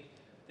community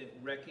that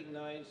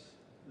recognize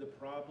the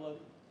problem,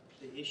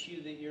 the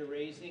issue that you're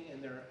raising,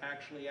 and they're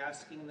actually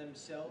asking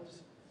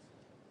themselves,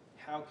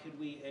 how could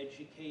we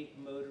educate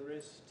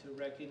motorists to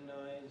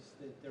recognize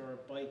that there are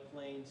bike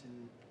lanes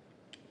and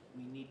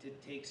we need to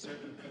take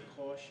certain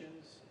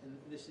precautions? And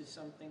this is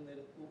something that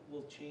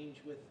will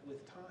change with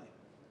time.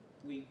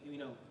 We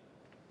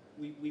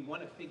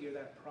want to figure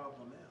that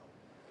problem out.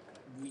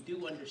 We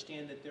do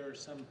understand that there are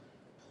some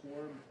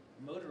poor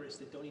motorists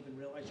that don't even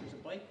realize there's a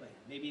bike lane.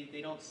 Maybe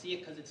they don't see it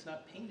because it's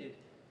not painted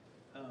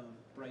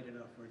bright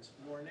enough or it's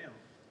worn out.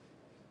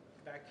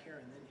 Back here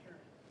and then here.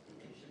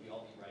 Should we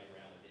all be riding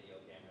around with video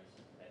cameras?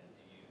 And do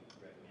you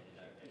recommend it?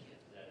 That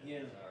Yeah.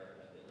 Our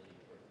ability to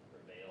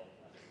prevail?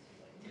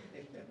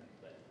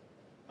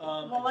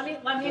 Well,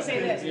 let me say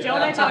this. Joe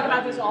and I talk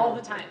about this all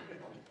the time.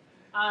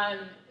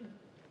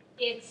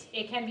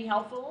 It can be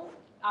helpful,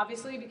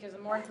 obviously, because the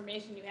more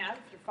information you have,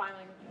 if you're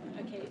filing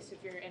a case,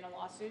 if you're in a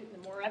lawsuit,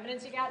 the more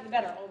evidence you got, the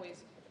better,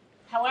 always.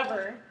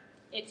 However,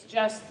 it's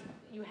just,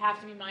 you have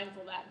to be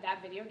mindful that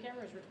that video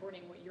camera is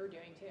recording what you're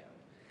doing too.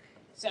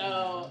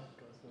 So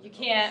you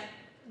can't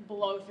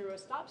blow through a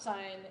stop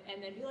sign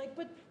and then be like,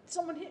 but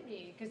someone hit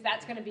me, because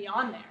that's going to be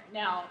on there.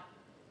 Now,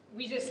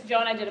 Joe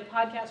and I did a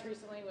podcast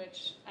recently,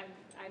 which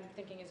I'm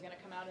thinking is going to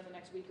come out in the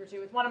next week or two,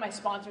 with one of my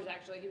sponsors,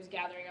 actually. He was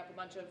gathering up a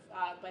bunch of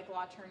bike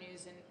law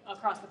attorneys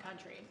across the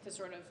country to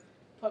sort of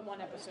put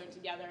one episode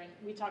together, and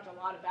we talked a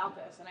lot about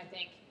this, and I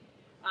think,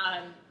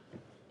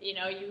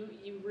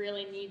 you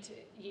really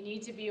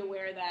need to be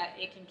aware that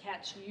it can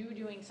catch you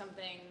doing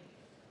something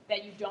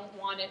that you don't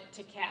want it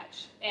to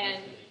catch.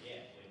 And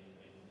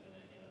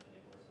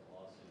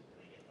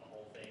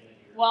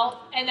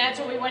well, and that's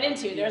what we went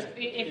into.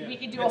 If we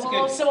could do a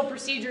whole civil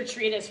procedure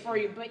treatise for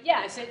you, but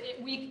yes,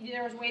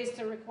 there's ways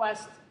to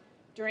request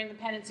during the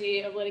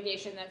pendency of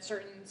litigation that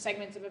certain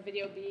segments of a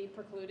video be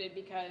precluded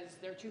because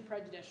they're too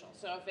prejudicial.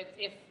 So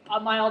if a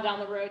mile down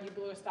the road you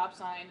blew a stop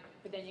sign,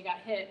 but then you got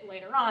hit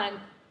later on,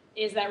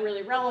 Is that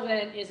really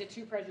relevant? Is it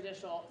too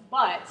prejudicial?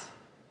 But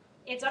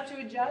it's up to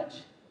a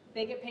judge.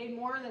 They get paid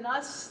more than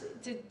us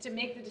to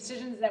make the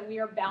decisions that we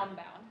are bound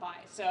by.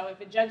 So if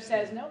a judge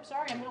says, nope,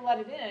 sorry, I'm going to let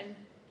it in.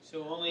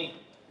 So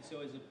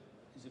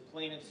as a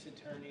plaintiff's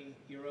attorney,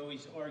 you're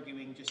always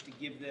arguing just to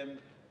give them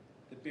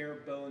the bare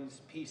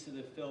bones piece of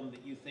the film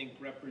that you think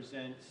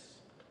represents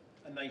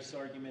a nice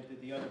argument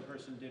that the other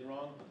person did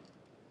wrong.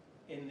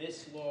 In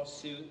this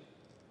lawsuit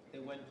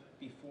that went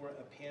before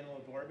a panel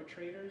of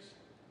arbitrators,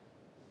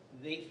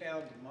 they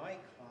found my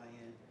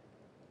client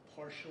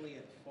partially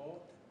at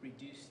fault,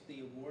 reduced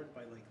the award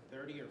by like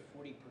 30 or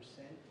 40%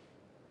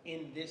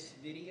 in this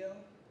video.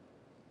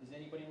 Does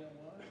anybody know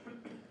why?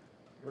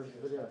 Where's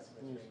the video?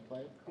 Can you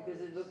play?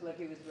 Because it looked like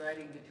he was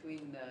riding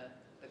between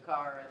the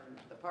car and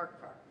the parked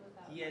car.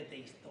 Yeah,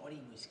 they thought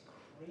he was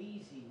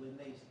crazy when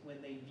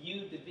they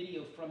viewed the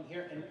video from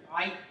here, and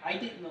I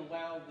didn't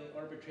allow the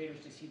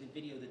arbitrators to see the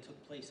video that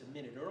took place a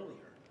minute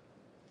earlier.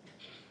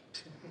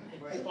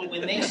 But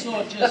when they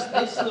saw just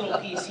this little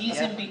piece, he's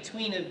in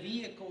between a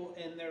vehicle,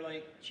 and they're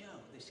like, Joe,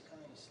 this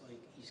guy's like,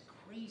 he's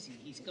crazy.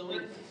 He's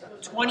going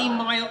 20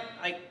 miles.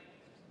 I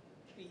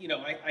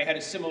had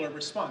a similar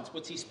response.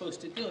 What's he supposed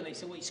to do? And they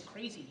said, well, he's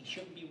crazy. He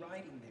shouldn't be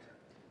riding there.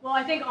 Well,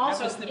 I think also,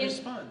 that was the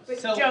response. But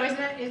So, Joe,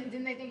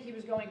 didn't they think he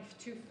was going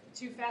too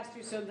fast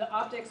too? So the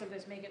optics of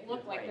this make it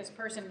look like this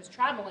person was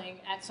traveling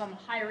at some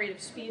high rate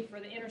of speed for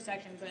the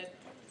intersection,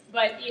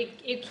 but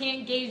it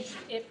can't gauge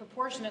it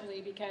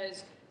proportionately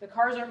because the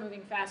cars aren't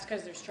moving fast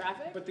because there's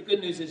traffic. but the good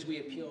news is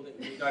we appealed it.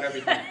 We got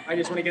everything. I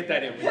just want to get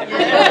that in.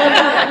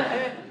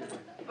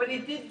 But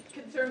it did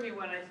concern me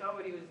when I saw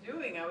what he was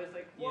doing. I was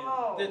like,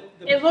 whoa.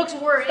 It looks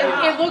worse.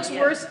 It looks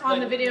Yeah. worse on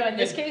the But- video in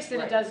this but- case than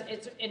right. it does.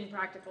 It's in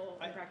practicality.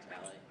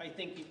 I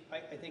think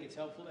it's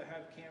helpful to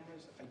have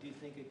cameras. I do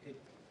think it could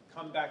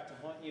come back to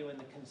haunt you, and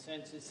the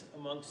consensus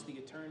amongst the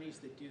attorneys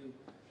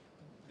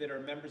that are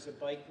members of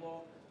bike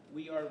law,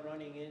 we are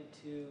running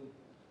into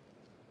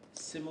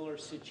similar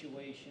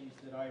situations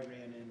that I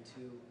ran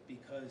into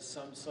because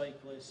some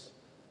cyclists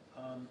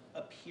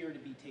appear to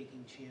be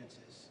taking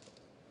chances.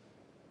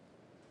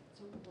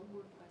 So one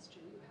more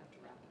question, you have to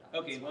wrap it up.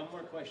 Okay, one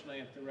more question, I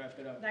have to wrap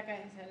it up. That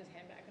guy has had his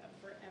hand back up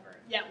forever.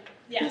 Yeah.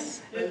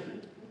 Yes.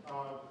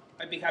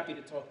 I'd be happy to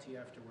talk to you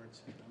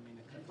afterwards. I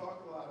mean, You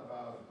talked a lot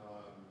about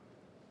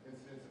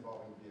incidents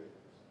involving vehicles.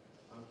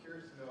 I'm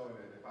curious to know, and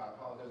if I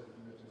apologize if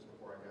you mentioned this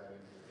before I got in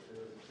here, but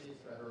there was a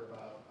case that I heard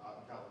about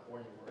out in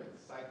California where a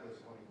cyclist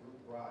on a group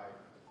ride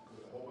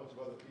with a whole bunch of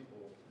other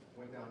people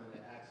went down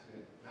in an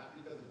accident, not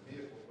because of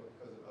vehicles, but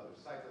because of other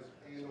cyclists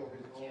and or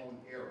his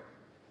own error.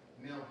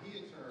 Now, he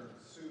in turn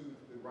sued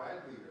the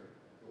ride leader,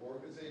 the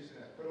organization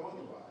that put on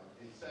the ride,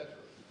 etc.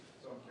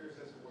 So I'm curious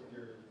as to what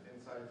your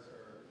insights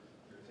or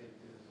your take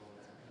is on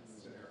that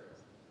scenario.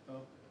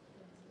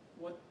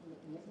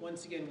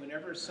 Once again,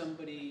 whenever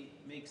somebody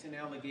makes an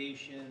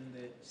allegation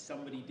that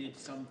somebody did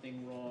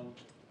something wrong,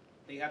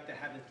 they have to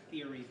have a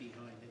theory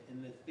behind it.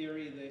 And the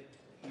theory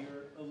that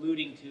you're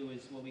alluding to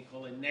is what we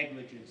call a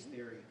negligence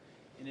theory.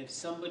 And if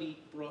somebody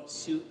brought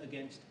suit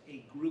against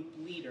a group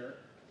leader,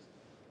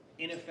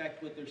 in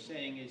effect, what they're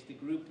saying is the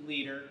group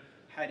leader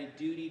had a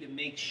duty to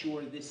make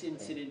sure this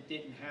incident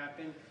didn't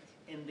happen,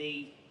 and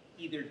they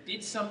either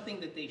did something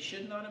that they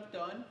should not have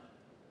done,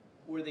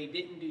 or they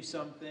didn't do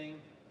something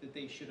that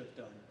they should have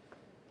done.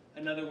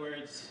 In other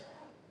words,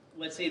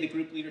 let's say the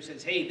group leader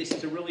says, hey, this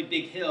is a really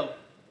big hill,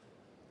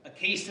 a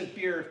case of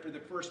beer for the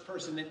first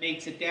person that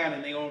makes it down,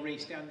 and they all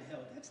race down the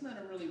hill. That's not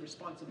a really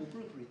responsible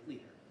group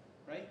leader,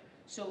 right?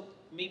 So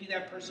maybe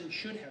that person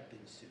should have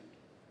been sued.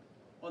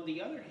 On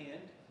the other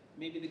hand,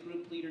 maybe the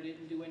group leader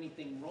didn't do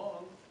anything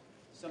wrong.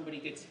 Somebody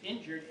gets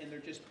injured, and they're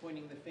just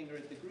pointing the finger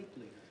at the group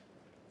leader.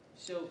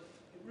 So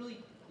it really,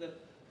 the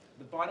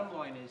bottom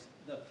line is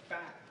the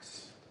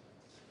facts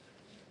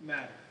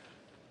matter.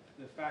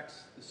 The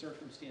facts, the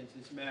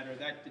circumstances matter.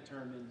 That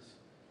determines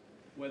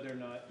whether or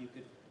not you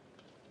could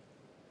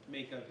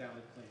make a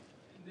valid claim.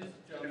 This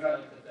jumps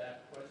out to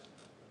that question.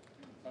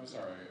 I'm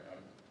sorry,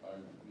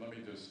 let me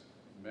just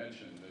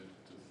mention that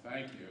to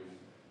thank you,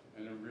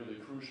 and really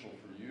crucial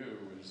for you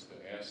is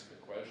to ask the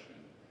question,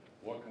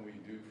 what can we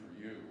do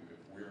for you if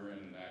we're in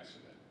an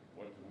accident?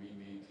 What do we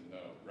need to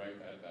know right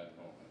at that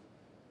moment?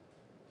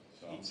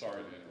 So I'm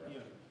sorry to interrupt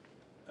you.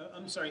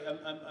 I'm sorry,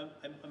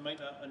 I might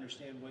not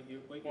understand what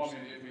you're Well, I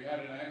saying. mean, if we had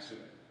an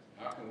accident,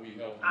 how can we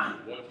help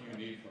you? What do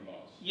you need from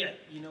us? Yeah,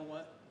 you know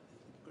what?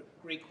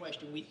 Great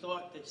question. We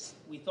thought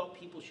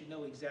people should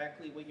know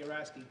exactly what you're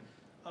asking.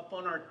 Up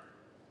on our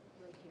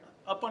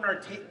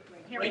tape,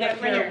 right up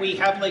here, we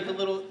have like a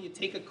little, you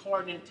take a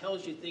card and it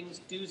tells you things,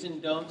 do's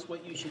and don'ts,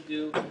 what you should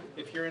do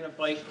if you're in a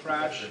bike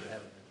crash,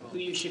 who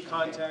you should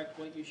contact,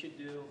 what you should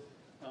do.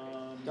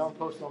 Don't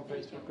post on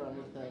Facebook or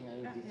anything,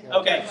 any details.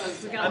 Okay,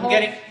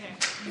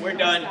 we're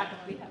done.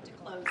 We have to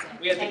close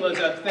it. We have to close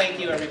up. Thank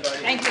you, everybody.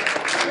 Thank you.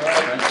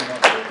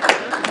 Thank you.